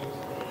 Nope.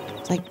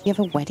 It's like, do you have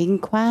a wedding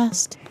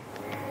quest?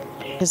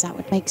 Because that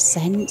would make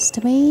sense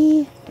to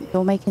me.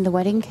 You're making the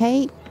wedding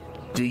cake.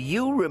 Do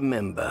you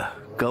remember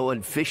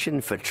going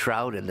fishing for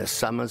trout in the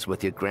summers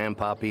with your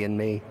grandpappy and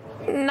me?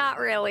 Not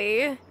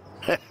really.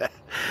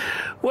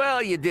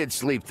 Well, you did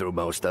sleep through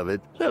most of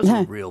it. Those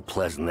were real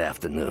pleasant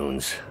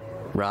afternoons.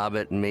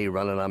 Robert and me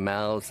running our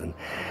mouths and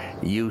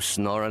you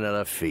snoring at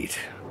our feet.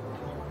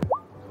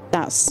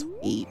 That's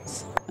sweet.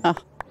 Oh.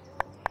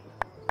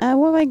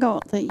 What have I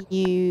got that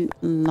you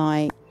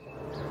like?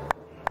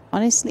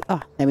 Honestly,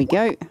 oh, there we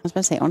go. I was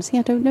about to say, honestly,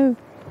 I don't know.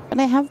 But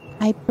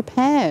I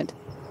prepared.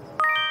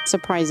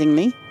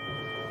 Surprisingly.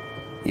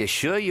 You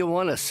sure you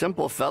want a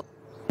simple felt?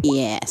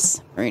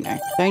 Yes, Bruno.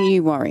 Don't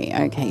you worry.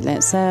 Okay,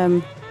 let's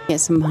get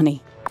some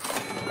money.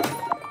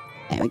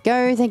 There we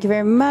go. Thank you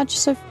very much,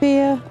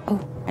 Sophia. Oh,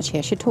 actually,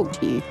 I should talk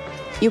to you.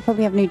 You'll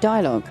probably have new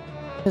dialogue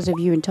because of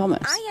you and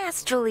Thomas. I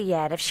asked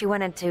Juliet if she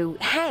wanted to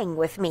hang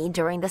with me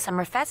during the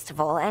summer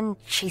festival, and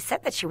she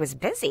said that she was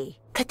busy.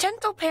 The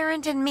gentle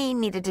parent in me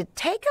needed to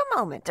take a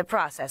moment to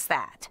process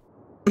that.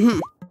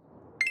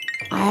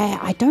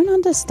 I don't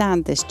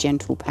understand this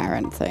gentle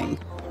parent thing.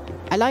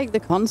 I like the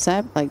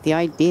concept, like the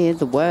idea,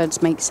 the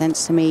words make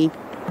sense to me.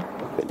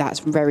 That's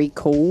very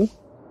cool.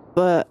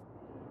 But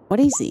what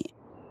is it,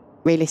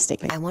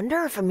 realistically? I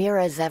wonder if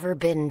Amira's ever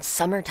been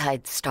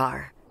Summertide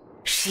Star.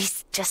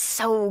 She's just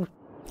so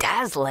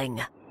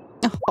dazzling.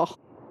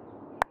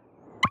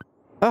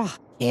 Oh,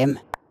 Kim.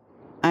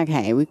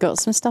 Okay, we've got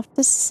some stuff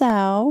to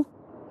sell.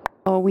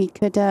 Or we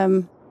could,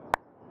 sell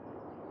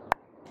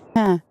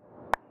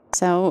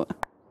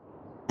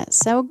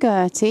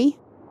Gertie.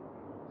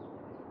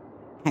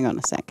 Hang on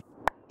a sec.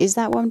 Is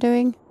that what I'm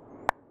doing?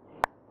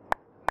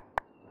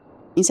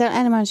 You sell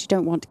animals you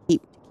don't want to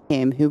keep to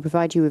Kim, who will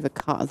provide you with a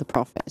cut of the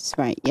profits.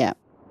 Right, yeah.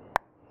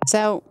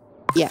 Sell,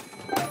 yeah.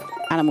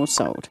 Animals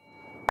sold.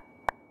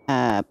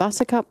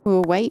 Buttercup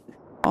we'll wait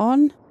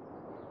on. I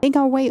think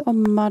I'll wait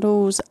on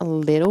Muddles a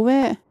little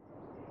bit.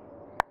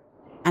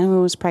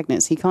 Animals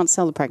pregnant, so you can't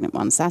sell the pregnant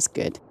ones. That's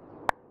good.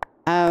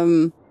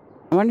 I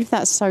wonder if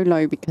that's so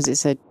low because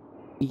it's a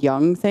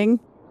young thing.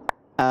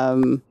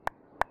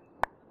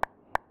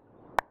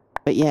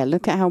 But yeah,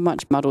 look at how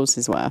much Muddles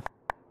is worth.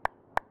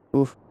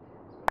 Oof.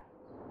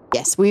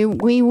 Yes, we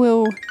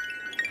will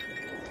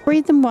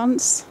breed them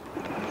once.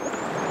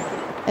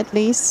 At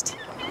least.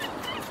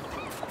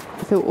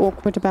 I feel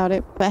awkward about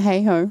it, but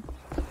hey ho.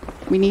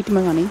 We need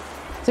more money.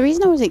 The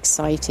reason I was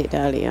excited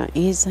earlier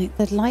is like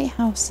the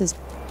lighthouse has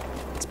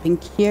been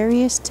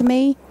curious to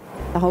me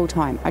the whole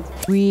time. I'd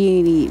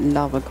really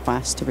love a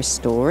quest to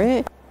restore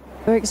it,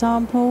 for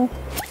example.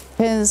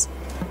 Because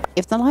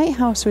if the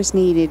lighthouse was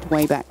needed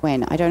way back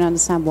when, I don't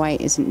understand why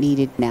it isn't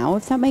needed now,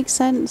 if that makes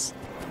sense.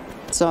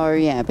 So,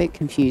 yeah, a bit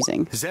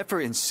confusing. Zephyr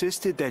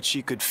insisted that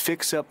she could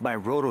fix up my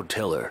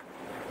rototiller.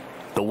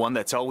 The one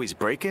that's always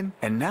breaking,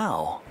 and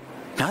now,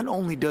 not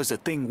only does the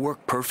thing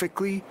work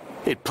perfectly,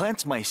 it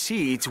plants my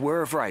seeds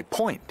wherever I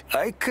point.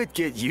 I could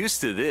get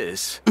used to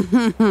this.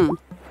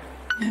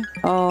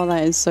 Oh,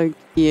 that is so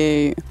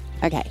cute.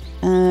 Okay,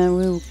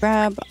 we'll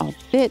grab our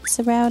bits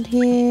around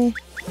here.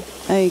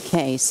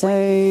 Okay, so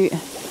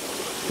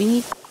we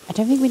need, I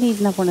don't think we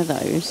need another one of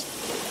those.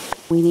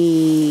 We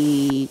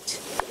need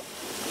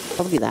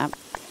probably that.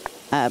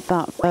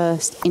 But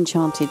first,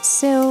 enchanted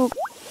silk.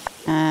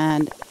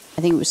 And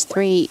I think it was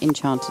 3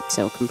 enchanted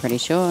silk, I'm pretty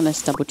sure.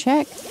 Let's double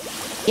check.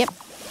 Yep.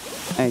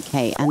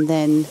 Okay, and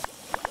then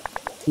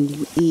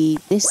we need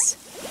this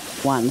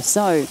one.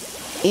 So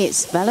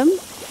it's vellum,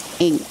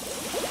 ink,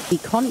 the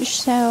conch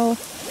shell,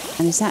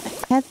 and is that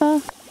heather? I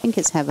think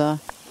it's heather.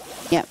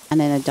 Yep, and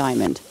then a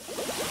diamond.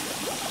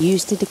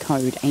 Used to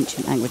decode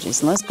ancient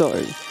languages. Let's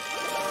go.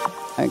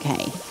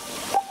 Okay.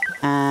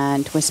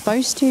 And we're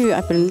supposed to,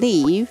 I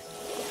believe,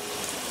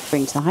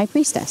 bring to the High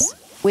Priestess,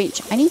 which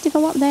I need to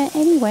go up there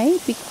anyway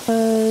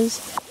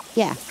because,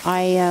 yeah,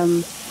 I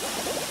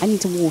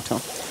need to water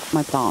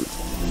my plant.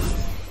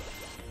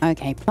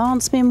 Okay,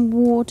 plant's been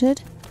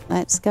watered.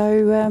 Let's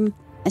go,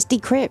 let's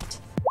decrypt.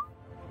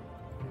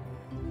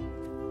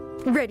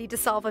 Ready to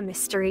solve a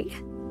mystery?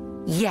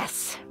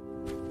 Yes.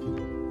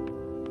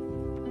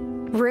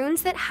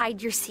 Runes that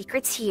hide your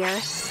secrets here.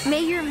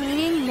 May your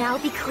meaning now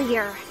be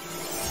clear.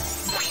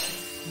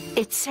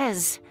 It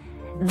says,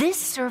 this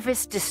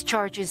service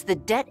discharges the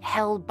debt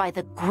held by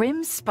the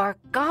Grimspark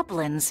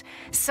goblins,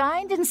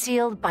 signed and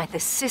sealed by the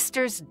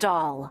Sisters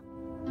Doll.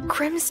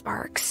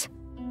 Grimsparks?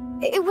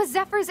 It was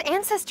Zephyr's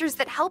ancestors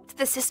that helped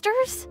the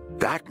sisters?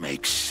 That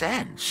makes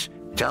sense.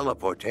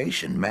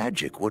 Teleportation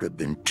magic would have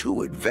been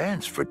too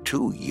advanced for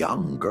 2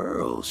 young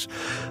girls.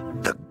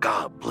 The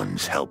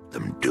goblins helped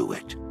them do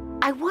it.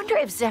 I wonder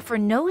if Zephyr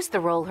knows the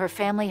role her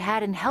family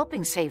had in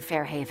helping save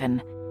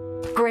Fairhaven.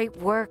 Great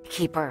work,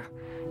 Keeper.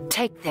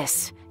 Take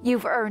this.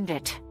 You've earned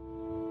it.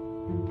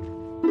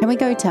 Can we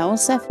go tell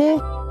Zephyr?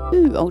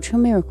 Ooh, Ultra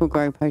Miracle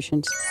Grow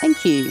potions.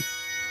 Thank you.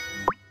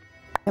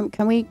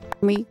 Can we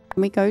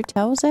go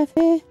tell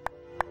Zephyr?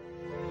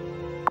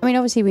 I mean,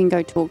 obviously we can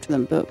go talk to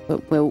them,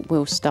 but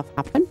will stuff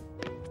happen?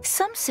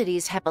 Some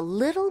cities have a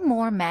little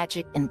more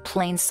magic in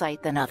plain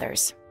sight than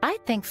others. I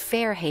think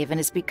Fairhaven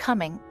is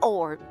becoming,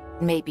 or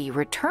maybe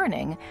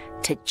returning,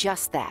 to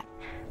just that.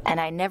 And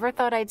I never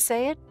thought I'd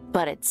say it,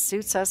 but it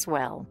suits us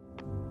well.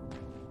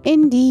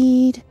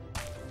 Indeed.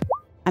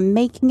 I'm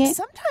making it.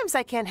 Sometimes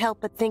I can't help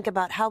but think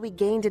about how we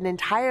gained an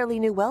entirely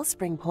new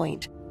wellspring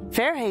point.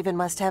 Fairhaven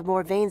must have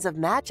more veins of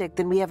magic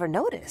than we ever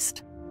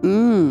noticed.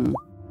 Good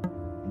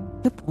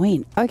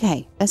point.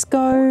 Okay, let's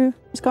go.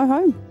 Let's go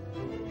home.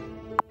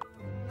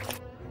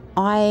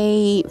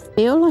 I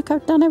feel like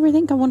I've done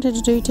everything I wanted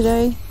to do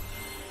today.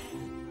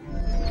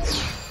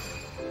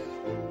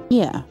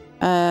 Yeah.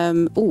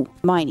 Oh,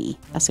 miney.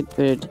 That's a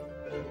good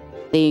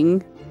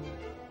thing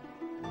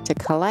to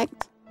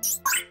collect.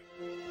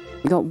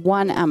 We got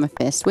 1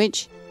 amethyst,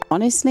 which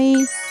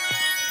honestly,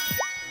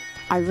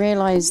 I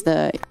realized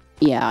that,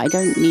 yeah, I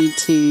don't need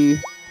to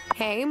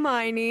Hey,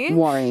 Miney.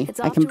 worry.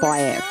 I can buy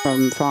it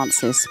from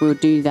Francis. We'll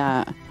do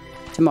that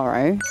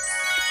tomorrow.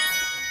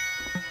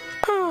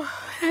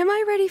 Am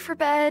I ready for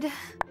bed?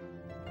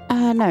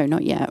 No,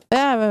 not yet.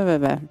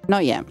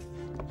 Not yet.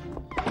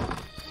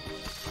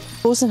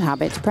 Force of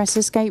habit to press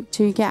escape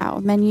to get out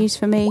of menus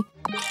for me.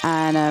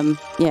 And,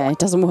 yeah, it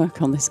doesn't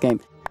work on this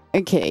game.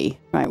 Okay,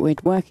 right, we're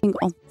working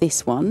on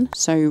this one.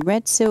 So,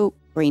 red silk,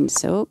 green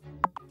silk.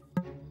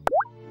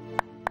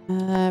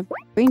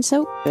 Green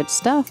silk, good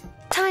stuff.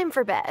 Time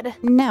for bed.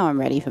 Now I'm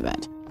ready for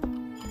bed.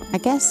 I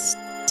guess,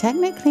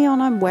 technically on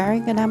I'm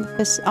wearing an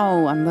amethyst.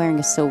 Oh, I'm wearing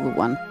a silver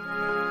one.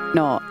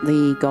 Not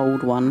the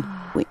gold one,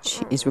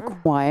 which is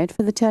required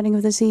for the turning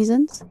of the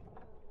seasons.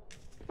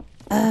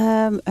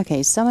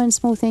 Okay, summon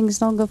small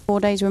things longer, 4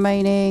 days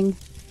remaining.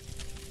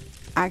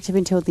 Active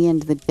until the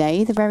end of the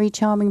day, the very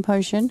charming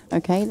potion.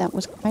 Okay, that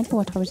was kind of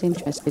what I was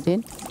interested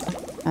in.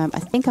 I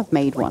think I've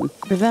made one.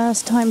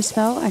 Reverse time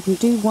spell, I can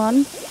do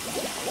one.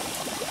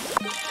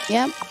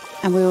 Yep,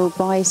 and we'll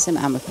buy some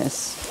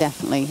amethysts,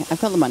 definitely.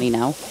 I've got the money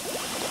now.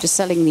 Just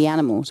selling the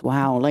animals.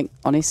 Wow, like,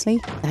 honestly,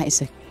 that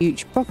is a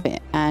huge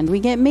profit. And we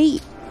get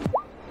meat.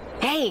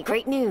 Hey,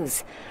 great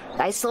news.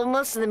 I sold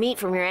most of the meat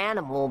from your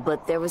animal,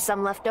 but there was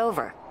some left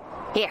over.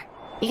 Here,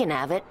 you can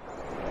have it.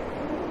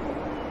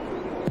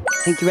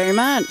 Thank you very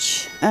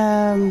much.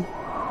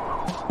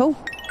 Cool.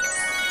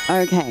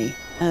 Okay.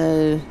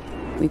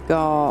 We've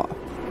got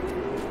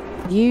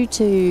you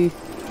to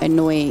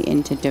annoy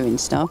into doing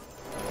stuff.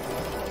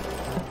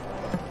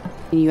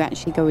 Can you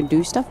actually go and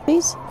do stuff,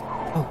 please?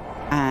 Oh,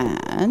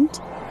 and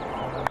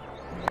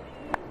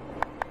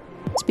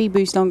speed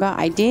boost longer.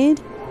 I did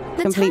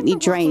completely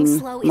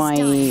drain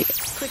my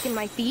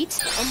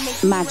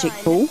magic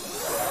ball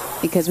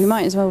because we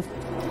might as well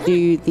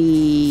do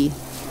the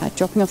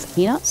dropping off the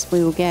peanuts.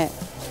 We will get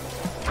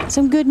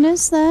some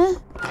goodness there.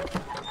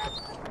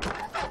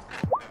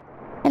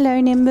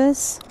 Hello,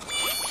 Nimbus.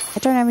 I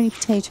don't have any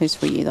potatoes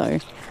for you though.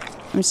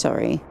 I'm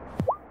sorry.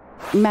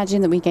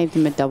 Imagine that we gave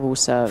them a double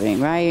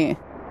serving, right?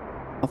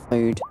 Of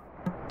food.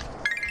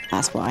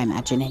 That's what I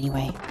imagine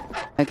anyway.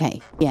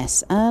 Okay,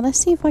 yes. Let's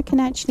see if I can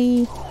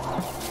actually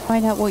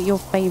find out what your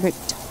favorite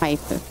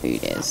type of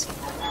food is.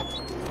 I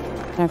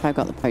don't know if I've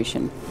got the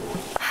potion.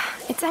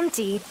 It's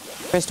empty.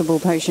 Crystal ball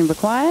potion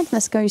required.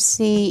 Let's go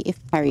see if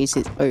Perry's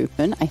is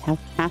open. I have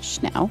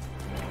cash now.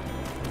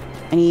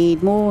 I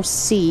need more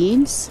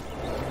seeds.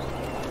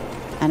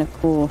 And of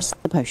course,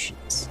 the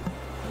potions.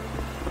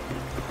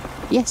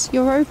 Yes,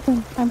 you're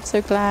open. I'm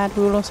so glad.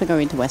 We will also go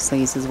into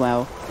Wesley's as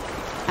well.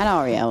 And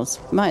Ariel's.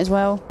 Might as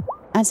well.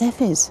 And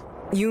Zephyr's.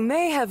 You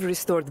may have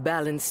restored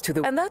balance to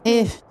the... And that...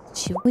 If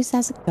she always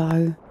has a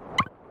go.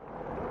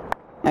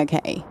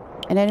 Okay.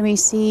 Anemone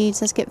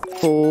seeds. Let's get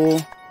 4.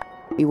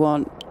 We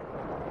want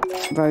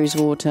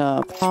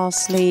rosewater,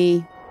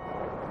 parsley.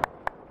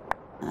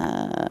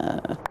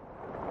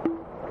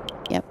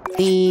 Yep,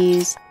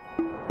 these.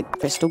 The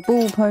crystal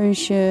ball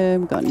potion.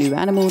 We've got a new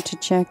animal to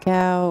check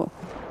out.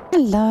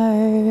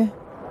 Hello.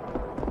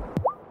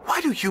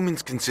 Why do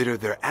humans consider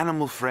their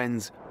animal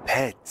friends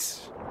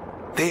pets?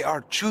 They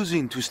are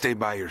choosing to stay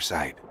by your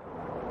side.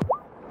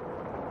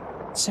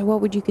 So what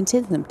would you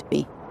consider them to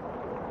be?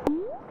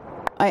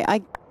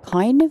 I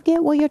kind of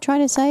get what you're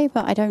trying to say,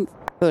 but I don't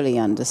fully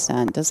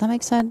understand. Does that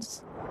make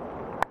sense?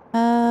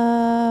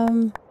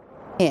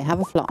 Here,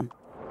 have a flan.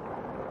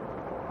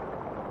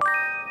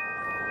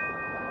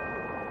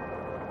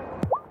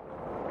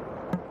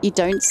 You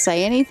don't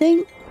say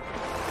anything?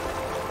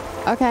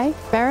 Okay,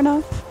 fair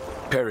enough.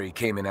 Perry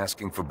came in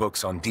asking for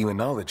books on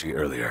demonology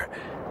earlier.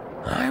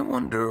 I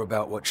wonder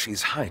about what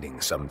she's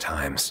hiding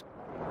sometimes.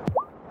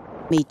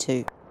 Me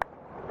too.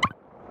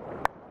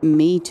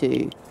 Me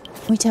too.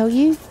 Can we tell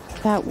you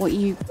about what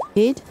you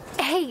did?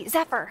 Hey,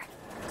 Zephyr.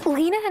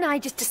 Lena and I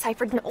just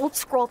deciphered an old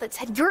scroll that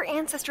said your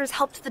ancestors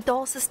helped the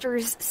Doll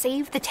Sisters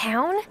save the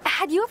town.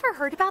 Had you ever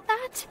heard about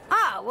that?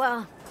 Oh,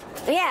 well,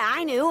 yeah,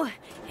 I knew.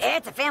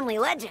 It's a family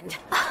legend.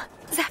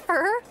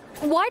 Zephyr,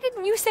 why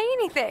didn't you say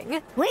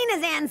anything?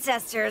 Lena's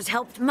ancestors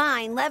helped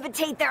mine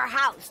levitate their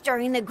house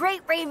during the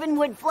Great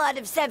Ravenwood Flood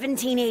of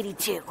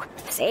 1782.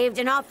 Saved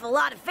an awful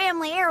lot of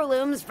family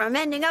heirlooms from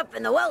ending up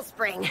in the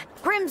wellspring.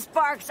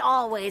 Grimsparks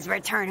always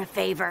return a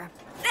favor.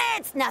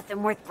 It's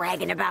nothing worth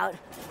bragging about.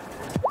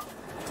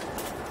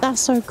 That's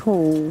so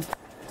cool.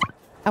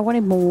 I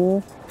wanted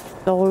more,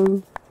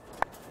 though,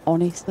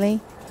 honestly.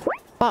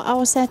 But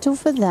I'll settle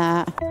for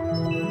that.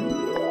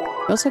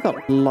 We also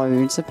got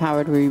loads of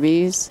powered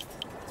rubies.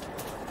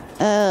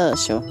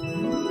 Sure.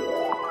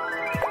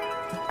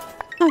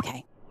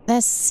 Okay,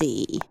 let's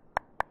see.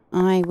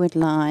 I would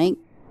like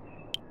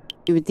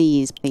do with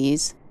these,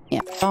 please.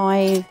 Yeah,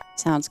 5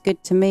 sounds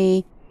good to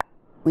me.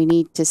 We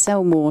need to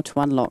sell more to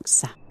unlock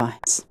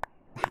sapphires.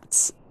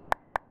 Rats.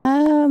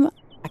 I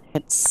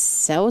could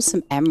sell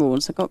some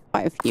emeralds. I've got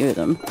quite a few of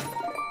them.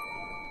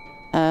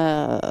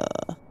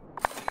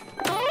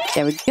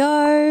 There we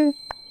go.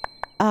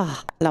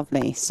 Ah,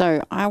 lovely.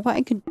 So what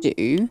I could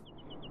do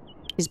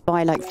is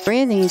buy like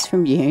 3 of these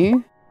from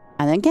you.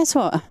 And then guess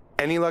what?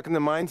 Any luck in the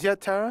mines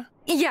yet, Tara?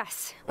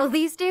 Yes. Will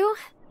these do?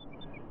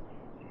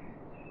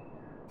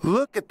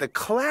 Look at the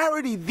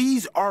clarity.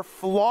 These are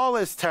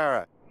flawless,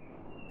 Tara.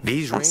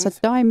 These That's rings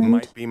a diamond.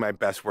 might be my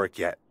best work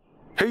yet.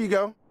 Here you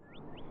go.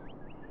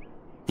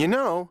 You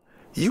know,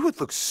 you would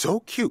look so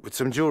cute with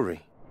some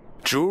jewelry.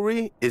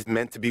 Jewelry is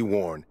meant to be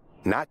worn,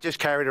 not just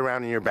carried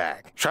around in your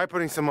bag. Try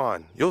putting some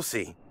on. You'll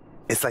see.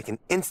 It's like an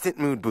instant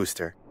mood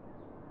booster.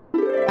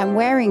 I'm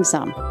wearing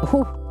some.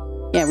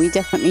 Oh, yeah, we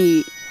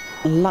definitely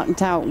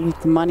lucked out with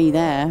the money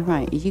there.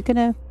 Right, are you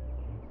gonna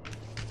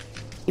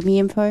give me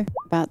info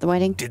about the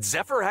wedding? Did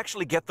Zephyr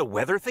actually get the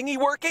weather thingy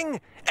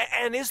working?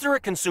 And is there a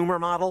consumer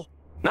model?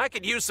 I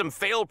could use some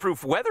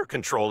fail-proof weather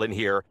control in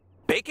here.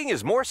 Baking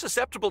is more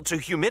susceptible to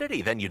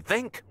humidity than you'd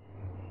think.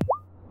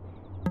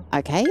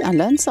 Okay, I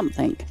learned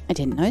something. I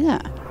didn't know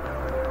that.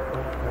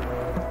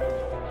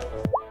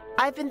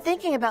 I've been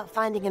thinking about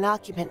finding an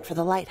occupant for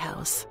the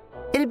lighthouse.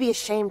 It'd be a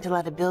shame to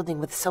let a building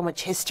with so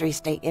much history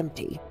stay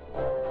empty.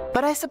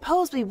 But I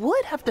suppose we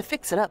would have to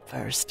fix it up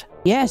first.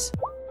 Yes.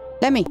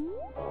 Let me.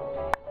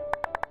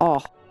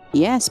 Oh,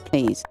 yes,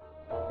 please.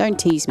 Don't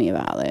tease me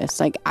about this.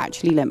 Like,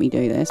 actually let me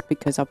do this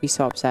because I'll be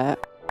so upset.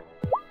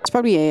 It's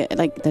probably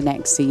like the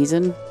next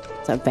season.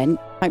 It's an event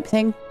type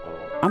thing.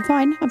 I'm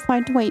fine. I'm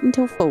fine to wait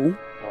until fall.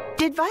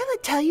 Did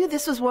Violet tell you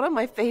this was one of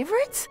my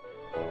favorites?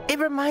 It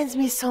reminds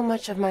me so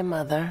much of my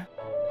mother.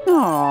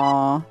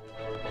 Aww.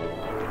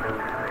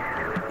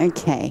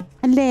 Okay.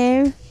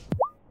 Hello.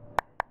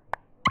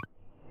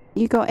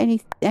 You got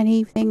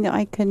anything that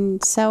I can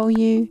sell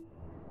you?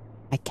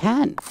 I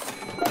can.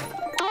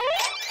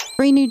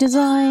 3 new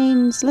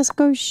designs. Let's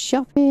go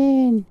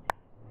shopping.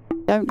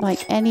 Don't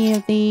like any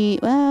of the...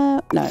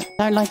 no,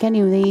 don't like any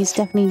of these.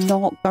 Definitely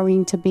not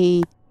going to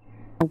be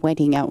a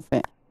wedding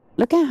outfit.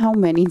 Look at how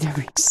many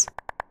there is.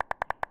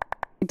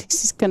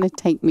 This is going to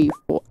take me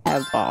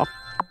forever.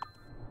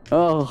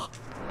 Oh,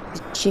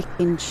 the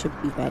chicken should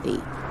be ready.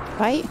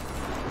 Right?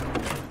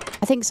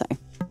 I think so.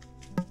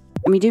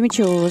 Let me do my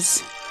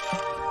chores.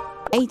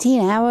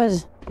 18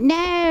 hours.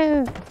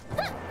 No!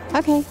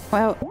 Okay,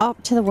 well,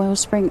 up to the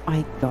wellspring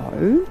I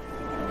go.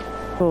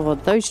 For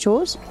those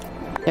chores.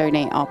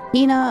 Donate our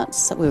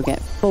peanuts. We'll get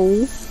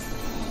full.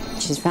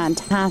 Which is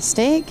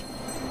fantastic.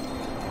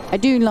 I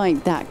do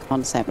like that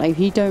concept. Like, if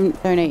you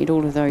donated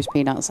all of those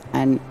peanuts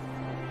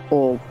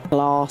or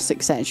glass,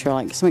 etc.,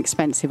 like some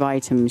expensive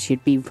items,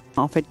 you'd be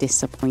rather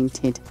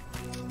disappointed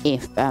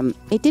if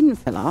it didn't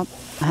fill up.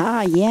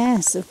 Ah,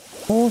 yes, of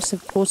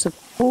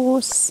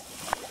course.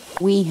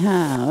 We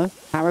have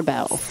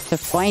Arabelle to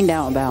find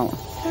out about.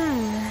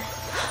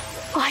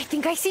 Oh, I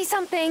think I see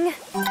something.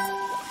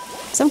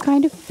 Some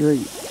kind of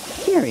fruit.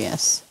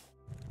 Curious.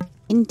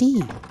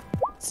 Indeed.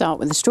 Start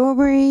with the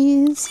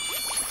strawberries.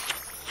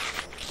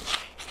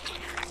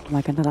 Am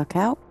I going to luck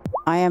out?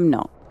 I am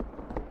not.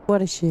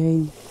 What a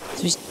shame.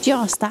 So it's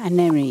just that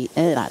anemone,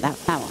 like that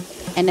flower.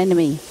 An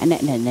enemy.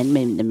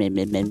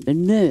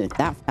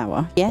 That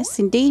flower. Yes,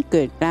 indeed.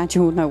 Good. Glad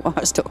you all know what I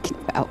was talking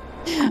about.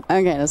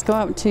 Okay, let's go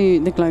up to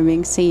the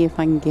gloaming, see if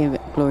I can give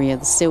Gloria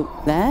the silk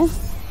there.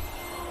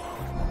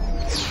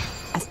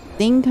 I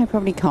think I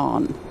probably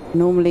can't.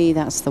 Normally,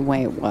 that's the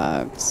way it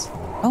works.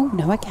 Oh,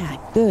 no, I can.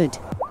 Good.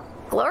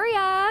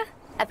 Gloria,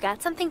 I've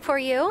got something for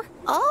you.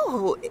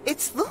 Oh,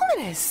 it's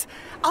luminous.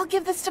 I'll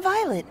give this to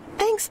Violet.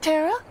 Thanks,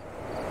 Tara.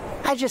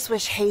 I just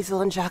wish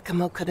Hazel and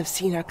Giacomo could have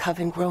seen our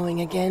coven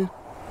growing again.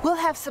 We'll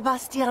have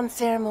Sebastian's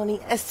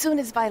ceremony as soon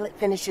as Violet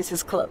finishes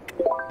his cloak.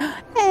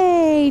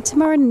 Hey,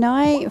 tomorrow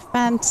night?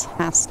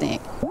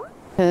 Fantastic.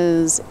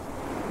 Because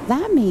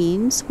that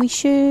means we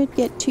should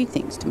get 2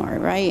 things tomorrow,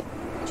 right?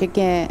 Should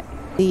get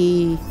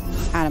the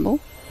animal.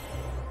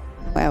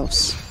 What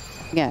else?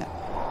 Yeah.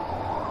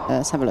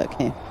 Let's have a look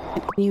here.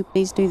 Can you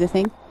please do the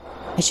thing?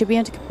 I should be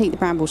able to complete the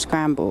bramble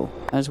scramble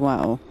as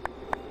well.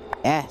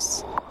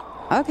 Yes.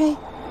 Okay.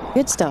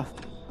 Good stuff.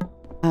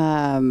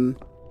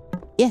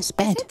 Yes,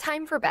 bed. Is it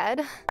time for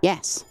bed?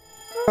 Yes.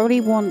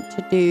 Probably want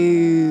to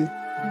do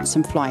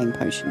some flying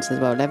potions as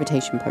well,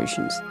 levitation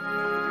potions.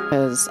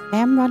 Because I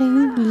am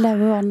running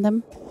low on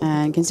them.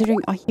 And considering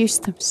I use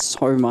them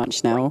so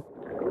much now.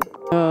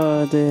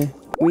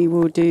 We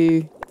will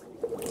do...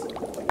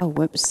 Oh,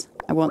 whoops.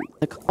 I want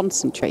the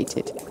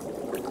concentrated.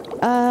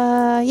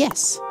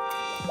 Yes.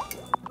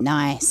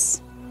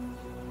 Nice.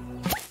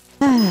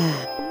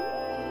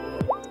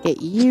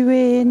 Get you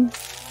in.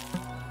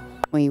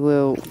 We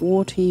will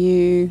water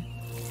you.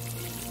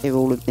 Do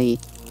all of the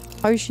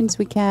potions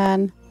we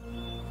can.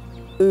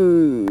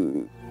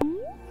 Ooh.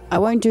 I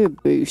won't do a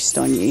boost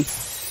on you.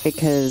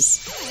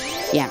 Because,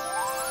 yeah.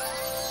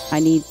 I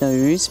need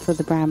those for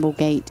the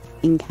Bramblegate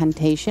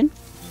incantation.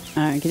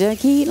 Okie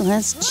dokie,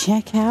 let's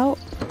check out.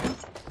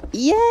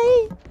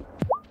 Yay!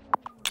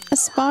 A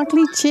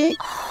sparkly chick.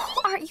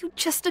 Aren't you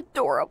just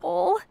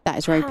adorable? That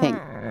is very pink.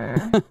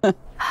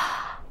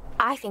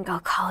 I think I'll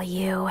call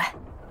you...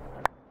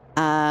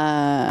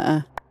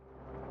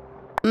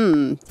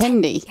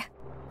 Tendy.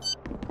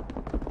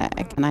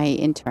 Can I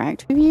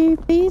interact with you,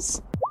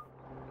 please?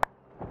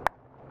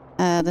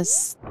 I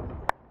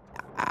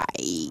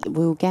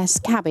will guess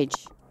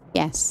cabbage.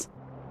 Yes.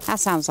 That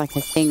sounds like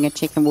a thing a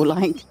chicken will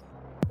like.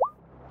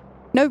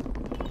 Nope.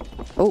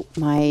 Oh,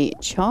 my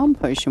charm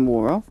potion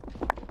wore off.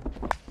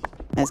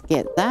 Let's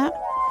get that.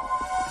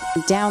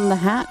 Down the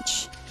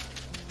hatch.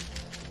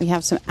 We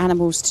have some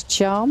animals to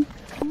charm.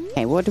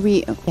 Okay, what do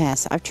we... Oh,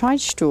 yes, I've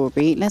tried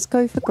strawberry. Let's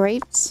go for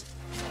grapes.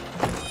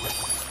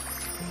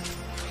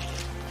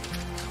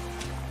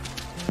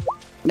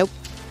 Nope.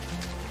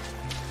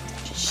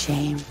 Such a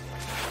shame.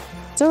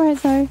 It's alright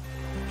though.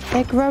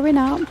 They're growing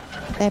up.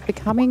 They're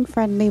becoming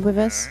friendly with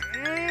us.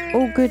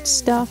 All good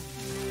stuff.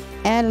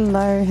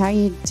 Hello, how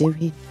you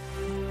doing?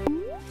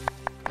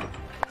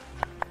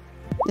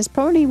 This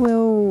probably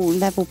will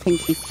level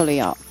Pinky fully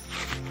up.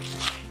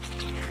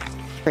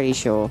 Pretty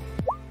sure.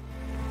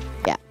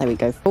 Yeah, there we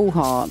go. Full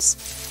hearts.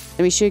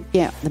 So we should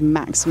get the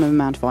maximum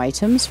amount of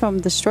items from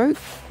the stroke.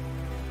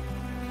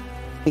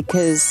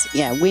 Because,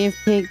 yeah, with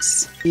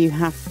pigs, you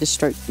have to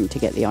stroke them to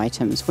get the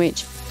items,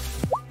 which,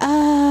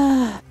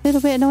 a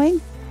little bit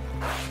annoying.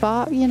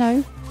 But, you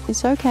know,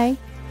 it's okay.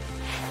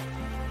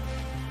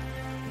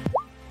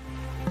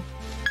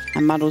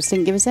 And Muddles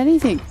didn't give us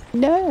anything.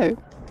 No.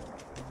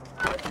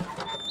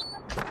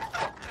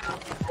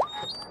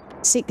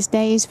 6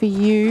 days for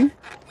you.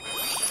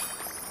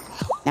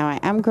 Now, I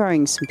am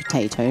growing some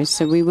potatoes,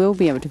 so we will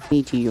be able to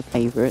feed you your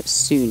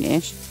favourites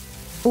soonish.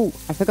 Oh,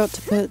 I forgot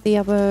to put the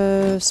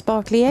other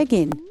sparkly egg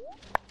in.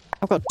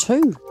 I've got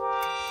 2.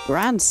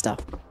 Grand stuff.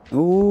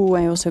 Oh,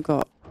 I also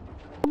got...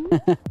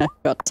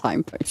 got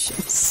time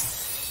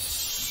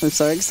potions. I'm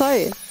so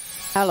excited.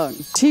 How long?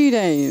 2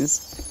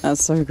 days.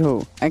 That's so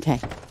cool. Okay.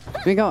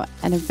 We got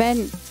an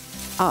event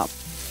up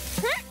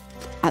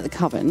at the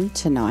coven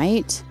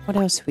tonight. What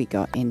else have we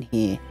got in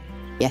here?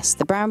 Yes,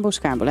 the Bramble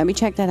Scramble. Let me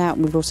check that out.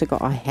 We've also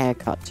got our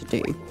haircut to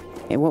do.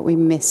 Okay, what are we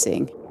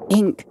missing?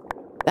 Ink.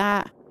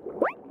 That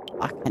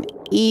I can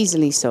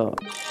easily sort.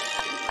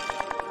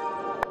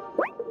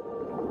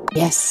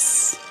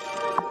 Yes.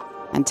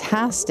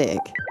 Fantastic.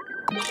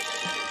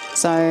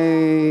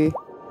 So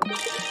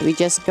we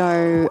just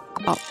go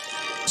up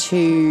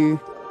to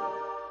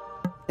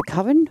the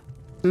coven.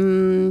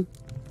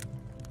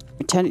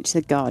 Return it to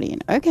the Guardian.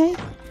 Okay.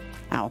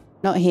 Ow.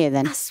 Not here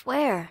then. I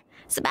swear,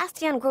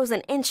 Sebastian grows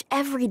an inch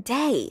every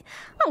day.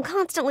 I'm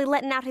constantly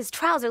letting out his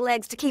trouser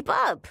legs to keep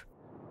up.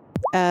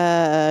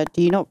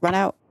 Do you not run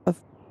out of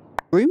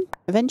room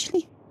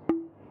eventually?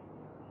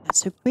 That's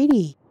so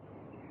pretty.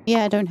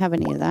 Yeah, I don't have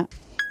any of that.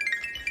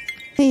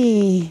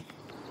 Hey.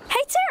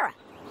 Hey, Tara,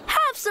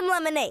 have some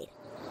lemonade.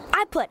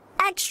 I put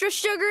extra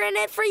sugar in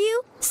it for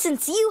you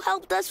since you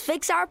helped us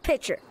fix our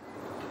pitcher.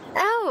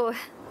 Oh,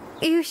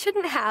 you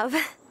shouldn't have.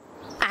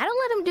 I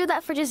don't let him do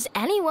that for just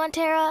anyone,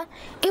 Tara.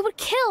 It would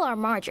kill our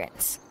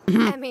margins.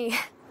 Emmy,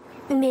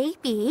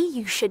 maybe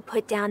you should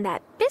put down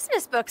that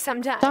business book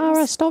sometimes.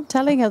 Tara, stop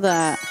telling her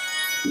that.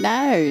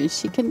 No,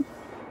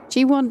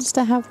 she wants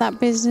to have that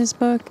business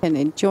book and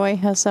enjoy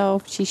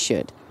herself. She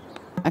should.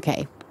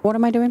 Okay, what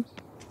am I doing?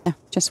 Oh,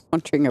 just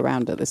wandering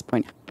around at this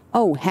point.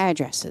 Oh,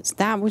 hairdressers.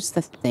 That was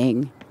the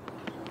thing.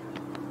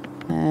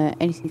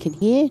 Anything in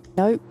here?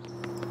 Nope.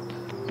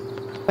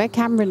 Where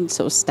Cameron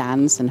sort of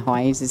stands and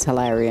hides is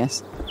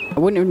hilarious. I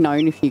wouldn't have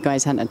known if you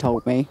guys hadn't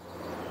told me.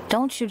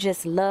 Don't you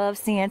just love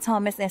seeing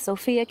Thomas and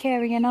Sophia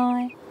carrying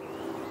on?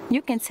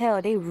 You can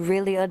tell they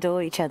really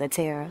adore each other,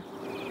 Tara.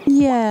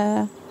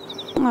 Yeah.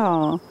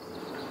 Oh.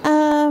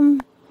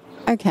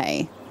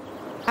 Okay.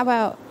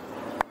 How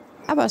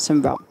about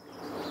some rum?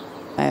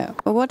 Well,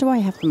 what do I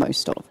have the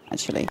most of,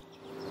 actually?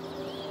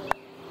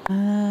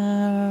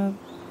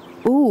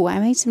 Ooh, I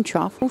made some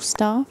truffle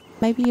stuff.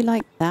 Maybe you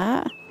like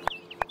that?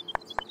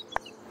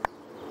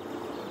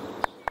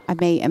 I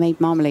made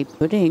marmalade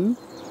pudding.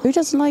 Who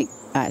doesn't like...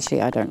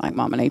 Actually, I don't like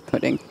marmalade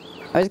pudding.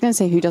 I was going to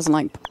say who doesn't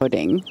like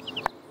pudding.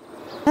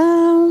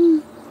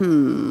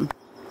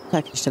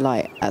 Turkish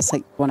delight. That's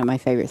like one of my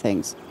favourite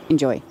things.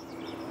 Enjoy.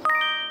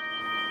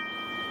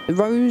 The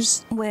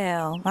rose...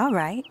 Well, all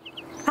right.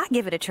 I'll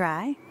give it a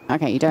try.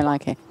 Okay, you don't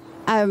like it.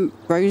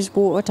 Rose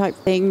water type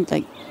thing.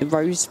 Like the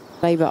rose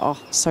flavour. Oh,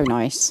 so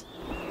nice.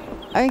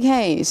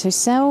 Okay, so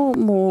sell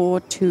more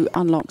to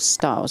unlock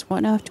styles. What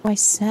on earth do I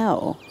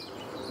sell?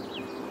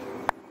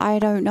 I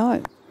don't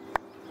know.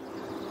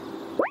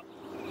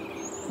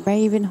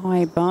 Raven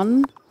High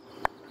Bun.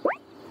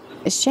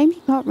 It's a shame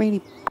you can't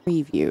really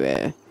preview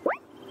it.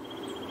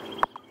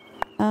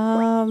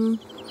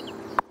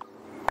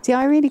 See,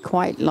 I really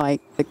quite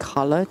like the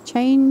colour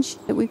change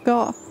that we've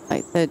got.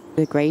 Like the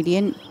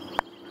gradient.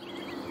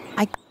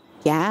 I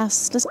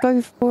guess let's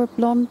go for a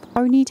blonde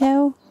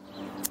ponytail.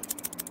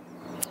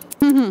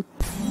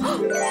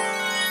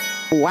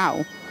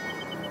 Wow.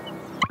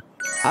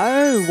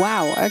 Oh,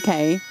 wow.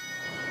 Okay.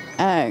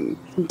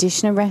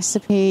 Conditioner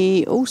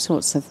recipe, all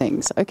sorts of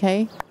things.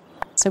 Okay.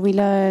 So we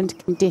learned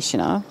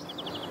conditioner.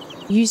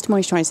 Used to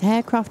moisturize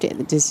hair, craft it at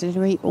the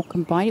distillery, or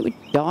combine it with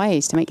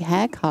dyes to make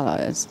hair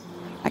colors.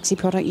 Waxy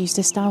product used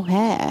to style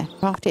hair.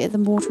 Craft it at the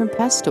mortar and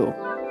pestle.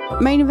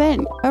 Main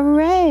event.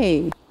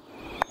 Hooray!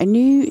 A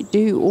new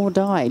do or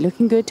die.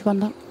 Looking good to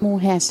unlock more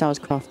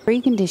hairstyles. Craft 3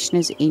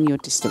 conditioners in your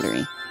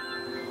distillery.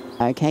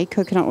 Okay,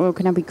 coconut oil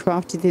can now be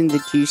crafted in the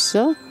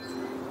juicer.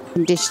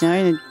 Conditioner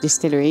in the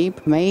distillery.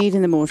 Pomade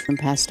in the mortar and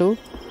pestle.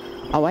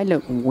 Oh, I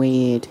look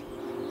weird.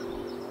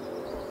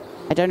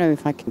 I don't know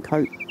if I can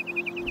cope.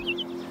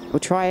 We'll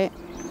try it.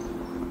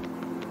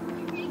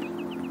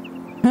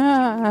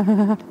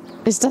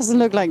 This doesn't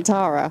look like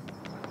Tara.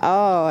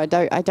 Oh, I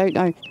don't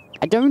know.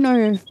 I don't know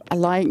if I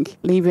like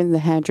leaving the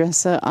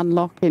hairdresser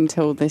unlocked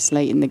until this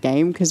late in the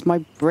game, because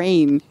my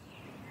brain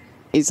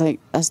is like,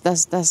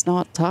 that's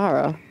not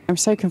Tara. I'm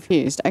so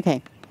confused.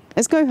 Okay,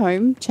 let's go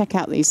home, check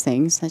out these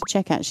things. Let's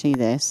check actually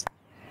this.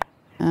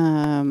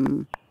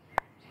 Yeah,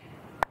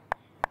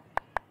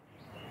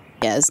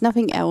 there's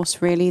nothing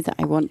else really that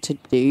I want to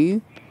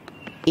do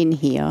in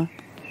here.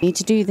 Need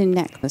to do the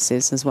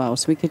necklaces as well,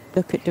 so we could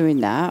look at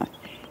doing that.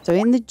 So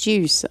in the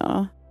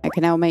juicer, I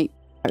can now make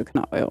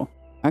coconut oil.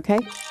 Okay.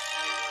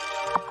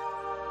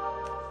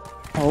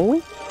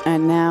 Oh,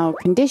 and now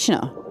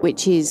conditioner,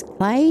 which is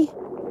clay,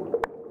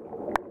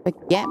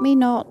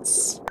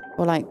 forget-me-nots,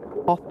 or like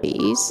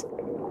poppies.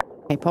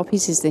 Okay,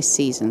 poppies is this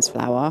season's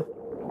flower,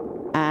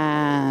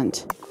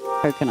 and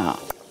coconut.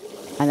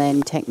 And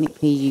then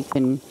technically you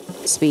can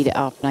speed it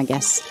up and I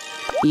guess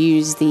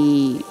use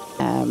the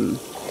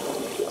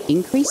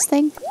increase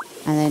thing.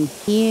 And then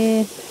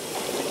here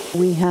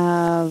we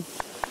have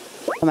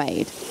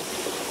pomade.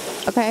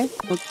 Okay,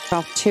 we'll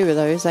craft 2 of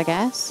those, I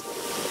guess.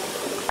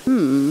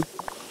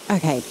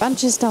 Okay,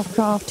 bunch of stuff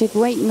crafted,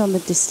 waiting on the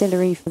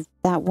distillery for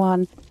that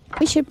one.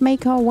 We should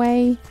make our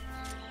way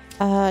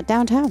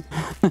downtown.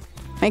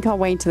 Make our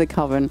way to the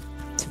coven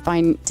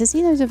to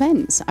see those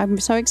events. I'm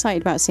so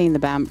excited about seeing the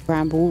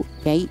Bramble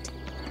Gate.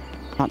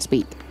 Can't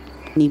speak.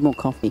 Need more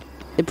coffee.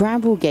 The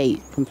Bramble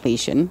Gate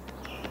completion.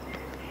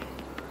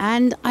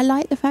 And I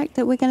like the fact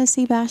that we're going to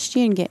see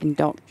Bastion get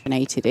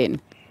indoctrinated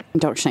in.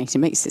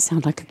 Indoctrinated makes it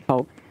sound like a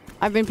cult.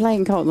 I've been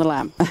playing Cult of the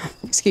Lamb.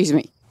 Excuse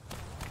me.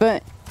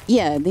 But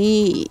yeah,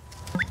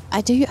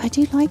 I do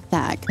like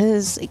that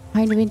because it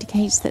kind of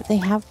indicates that they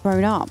have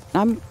grown up.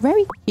 I'm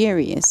very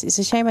curious. It's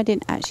a shame I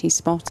didn't actually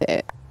spot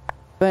it.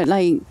 But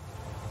like,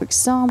 for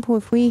example,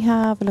 if we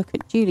have a look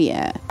at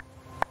Juliet,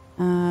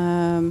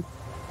 it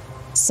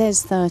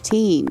says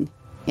 13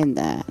 in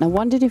there. And I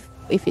wondered if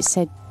it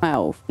said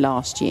 12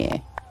 last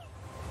year.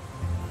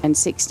 And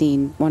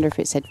 16, wonder if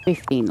it said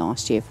 15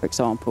 last year, for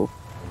example.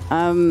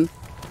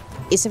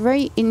 It's a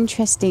very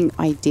interesting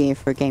idea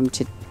for a game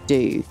to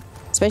do,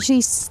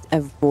 especially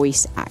a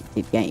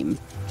voice-acted game,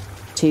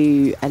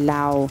 to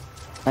allow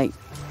like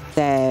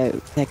their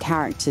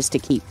characters to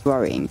keep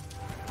growing.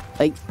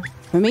 Like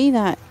for me,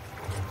 that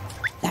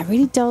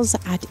really does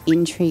add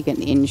intrigue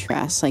and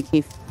interest. Like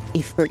if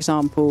for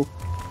example,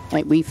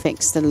 like we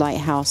fix the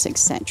lighthouse,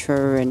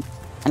 etc., and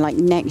like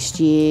next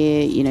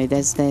year, you know,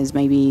 there's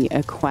maybe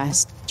a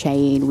quest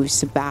chain with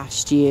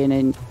Sebastian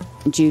and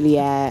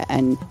Juliet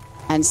and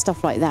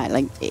stuff like that.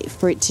 Like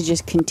for it to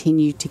just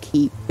continue to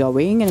keep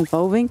going and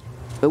evolving.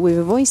 But with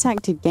a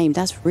voice-acted game,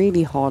 that's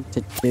really hard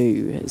to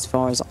do, as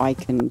far as I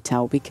can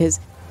tell, because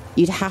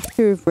you'd have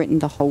to have written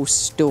the whole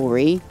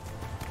story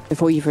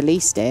before you've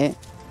released it,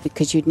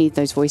 because you'd need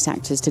those voice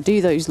actors to do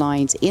those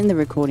lines in the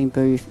recording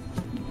booth,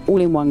 all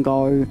in one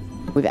go,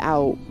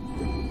 without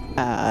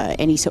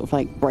any sort of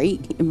like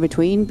break in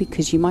between,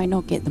 because you might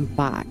not get them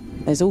back.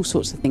 There's all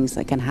sorts of things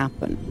that can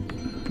happen.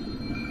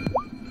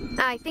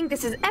 I think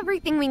this is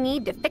everything we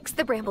need to fix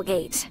the Bramble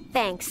Gate.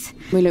 Thanks.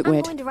 We look weird.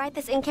 I'm going to write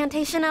this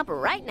incantation up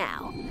right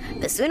now.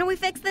 The sooner we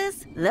fix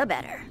this, the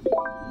better.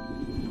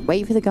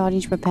 Wait for the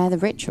Guardian to prepare the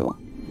ritual.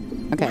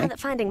 Okay. Now that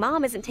finding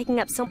Mom isn't taking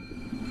up so...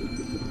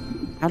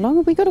 How long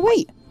have we got to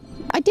wait?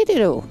 I did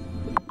it all.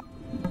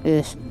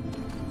 Ugh.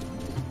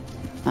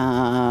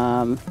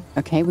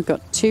 Okay, we've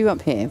got 2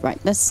 up here. Right,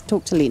 let's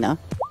talk to Lena.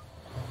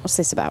 What's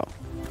this about?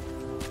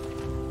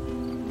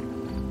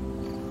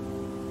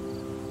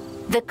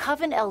 The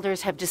Coven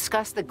elders have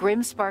discussed the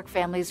Grimspark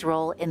family's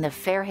role in the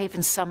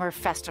Fairhaven Summer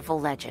Festival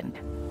legend.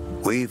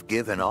 We've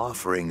given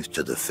offerings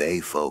to the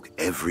Fae folk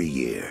every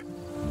year,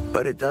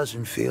 but it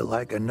doesn't feel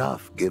like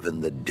enough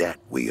given the debt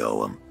we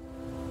owe them.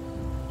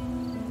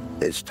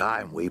 It's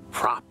time we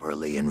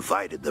properly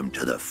invited them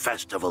to the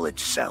festival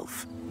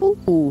itself.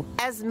 Ooh.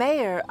 As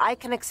mayor, I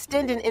can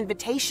extend an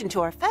invitation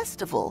to our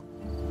festival,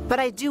 but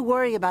I do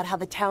worry about how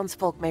the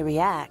townsfolk may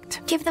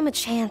react. Give them a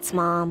chance,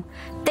 Mom.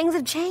 Things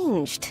have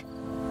changed.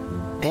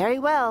 Very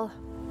well.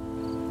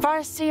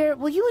 Farseer,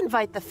 will you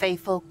invite the Fae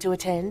folk to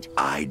attend?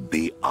 I'd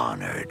be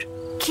honored.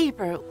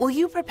 Keeper, will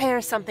you prepare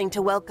something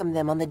to welcome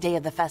them on the day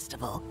of the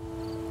festival?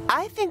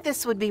 I think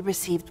this would be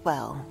received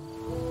well.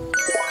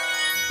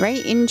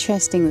 Very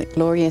interesting that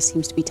Gloria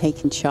seems to be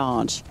taking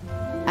charge.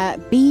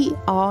 Be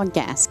our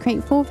guest.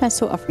 Create 4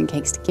 festival offering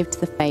cakes to give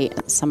to the Fae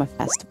at the summer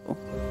festival.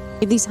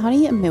 Give these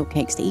honey and milk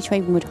cakes to each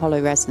Ravenwood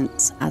Hollow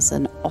residents as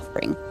an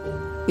offering.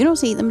 You can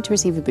also eat them to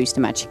receive a boost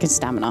of magic and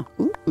stamina.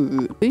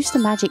 Ooh, boost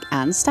of magic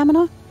and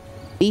stamina?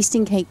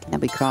 Feasting cake can now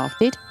be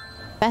crafted.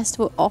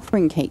 Festival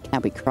offering cake can now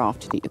be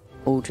crafted at your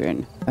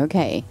cauldron.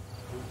 Okay.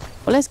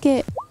 Well, let's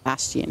get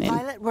Bastion in.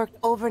 Violet worked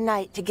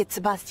overnight to get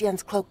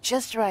Sebastian's cloak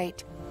just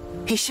right.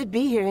 He should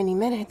be here any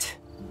minute.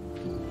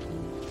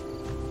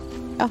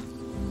 Oh.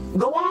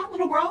 Go on,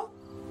 little bro.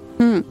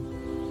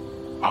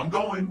 I'm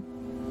going.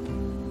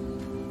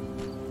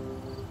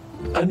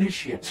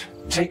 Initiate,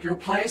 take your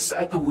place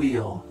at the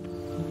wheel.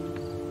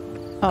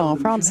 Oh,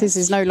 Francis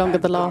is no longer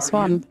the last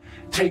one.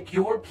 Take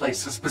your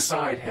places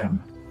beside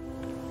him.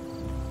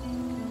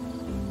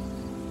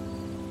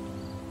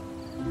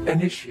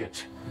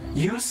 Initiate,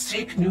 you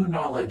seek new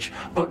knowledge,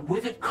 but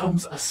with it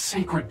comes a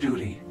sacred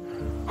duty.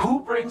 Who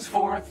brings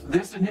forth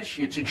this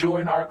initiate to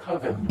join our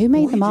coven? Who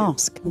made the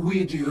mask?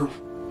 We do.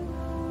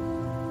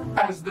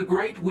 As the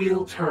great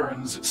wheel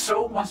turns,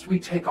 so must we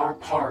take our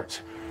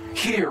part.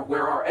 Here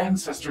where our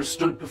ancestors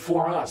stood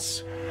before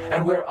us,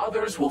 and where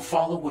others will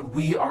follow when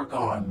we are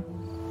gone.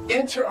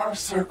 Enter our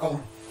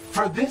circle,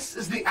 for this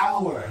is the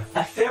hour.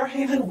 A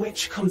Fairhaven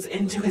witch comes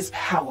into his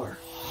power.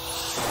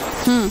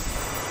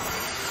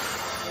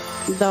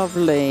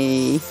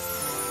 Lovely.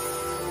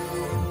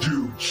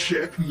 Do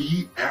check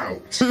me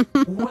out.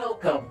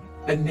 Welcome,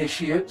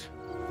 initiate.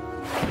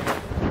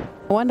 I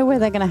wonder where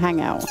they're going to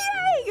hang out.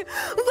 Yay!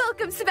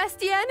 Welcome,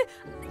 Sebastian.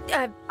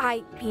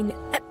 I mean,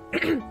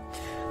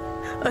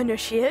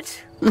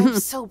 initiate. I'm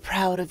so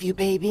proud of you,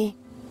 baby.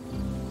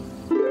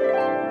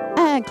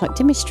 And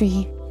collecting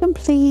mystery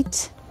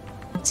complete.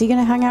 So you're going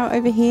to hang out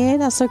over here?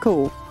 That's so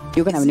cool.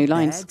 You're going to have new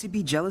lines. Bad to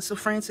be jealous of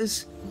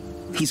Francis?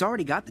 He's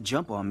already got the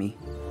jump on me.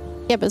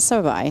 Yeah, but so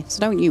have I, so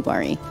don't you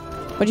worry.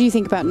 What do you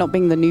think about not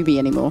being the newbie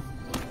anymore?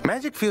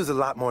 Magic feels a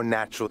lot more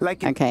natural.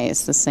 Okay,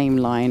 it's the same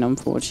line,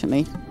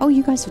 unfortunately. Oh,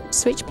 you guys have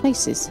switched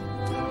places.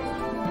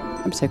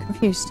 I'm so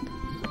confused.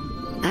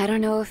 I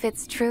don't know if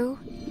it's true,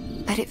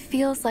 but it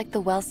feels like the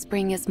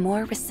wellspring is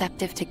more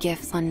receptive to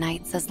gifts on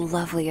nights as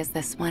lovely as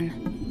this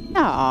one.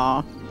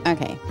 Ah,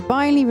 okay.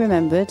 Finally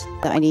remembered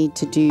that I need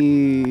to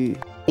do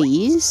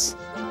these.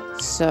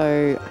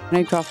 So, I can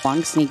only craft one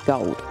because I need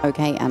gold.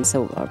 Okay, and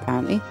silver,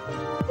 apparently.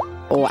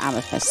 Or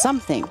amethyst.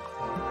 Something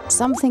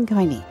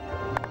I need.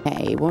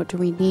 Okay, what do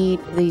we need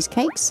for these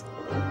cakes?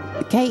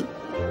 The cake.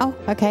 Oh,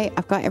 okay,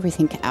 I've got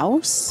everything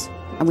else.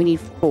 And we need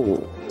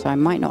 4. So I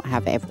might not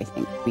have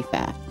everything, to be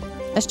fair.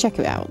 Let's check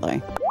it out,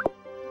 though.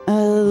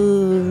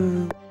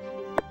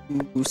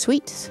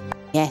 Sweet.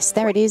 Yes,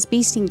 there it is.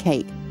 Beasting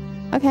cake.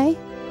 Okay.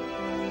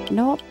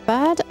 Not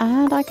bad.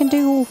 And I can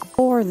do all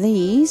 4 of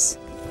these.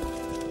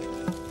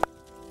 I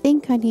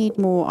think I need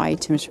more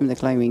items from the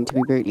gloaming, to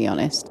be brutally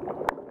honest.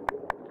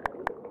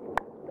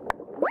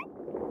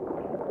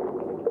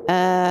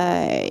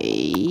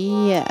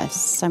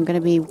 Yes. I'm going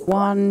to be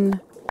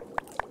 1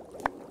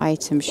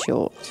 item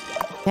short.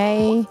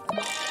 Okay.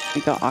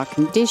 We got our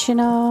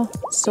conditioner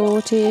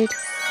sorted.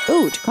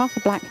 Oh, to craft a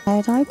black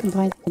hair dye,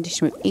 combine the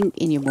conditioner with ink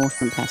in your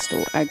mortar and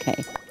pestle.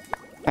 Okay.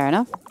 Fair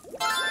enough.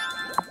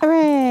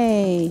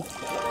 Hooray!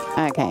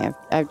 Okay,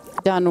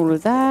 I've done all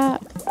of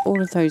that.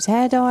 All of those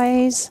hair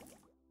dyes.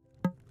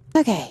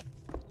 Okay.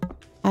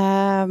 Do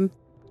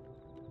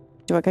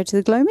I go to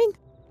the gloaming?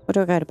 Or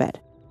do I go to bed?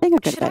 I think I'll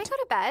go to bed. Should I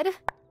go to bed?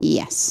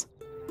 Yes.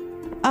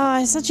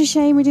 Ah, it's such a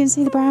shame we didn't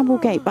see the Bramble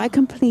Gate, but I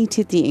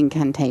completed the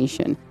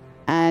incantation.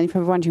 And you're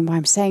probably wondering why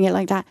I'm saying it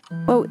like that.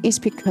 Well, it's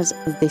because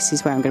this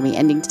is where I'm going to be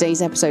ending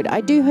today's episode. I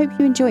do hope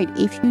you enjoyed.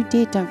 If you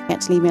did, don't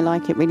forget to leave me a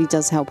like. It really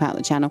does help out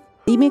the channel.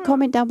 Leave me a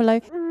comment down below.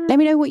 Let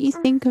me know what you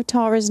think of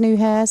Tara's new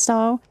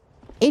hairstyle.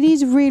 It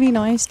is really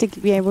nice to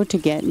be able to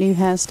get new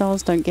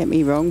hairstyles, don't get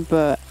me wrong,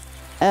 but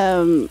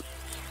I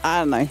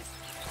don't know.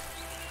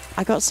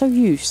 I got so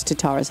used to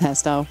Tara's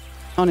hairstyle.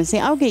 Honestly,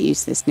 I'll get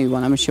used to this new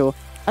one, I'm sure.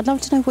 I'd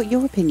love to know what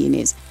your opinion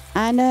is.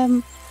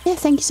 And yeah,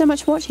 thank you so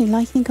much for watching,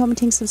 liking,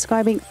 commenting,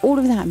 subscribing, all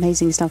of that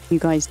amazing stuff you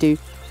guys do.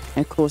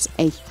 And of course,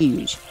 a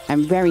huge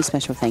and very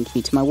special thank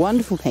you to my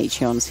wonderful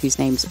Patreons whose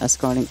names are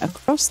scrolling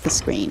across the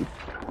screen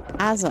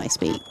as I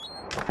speak.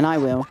 And I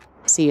will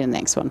see you in the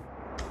next one.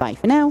 Bye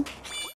for now.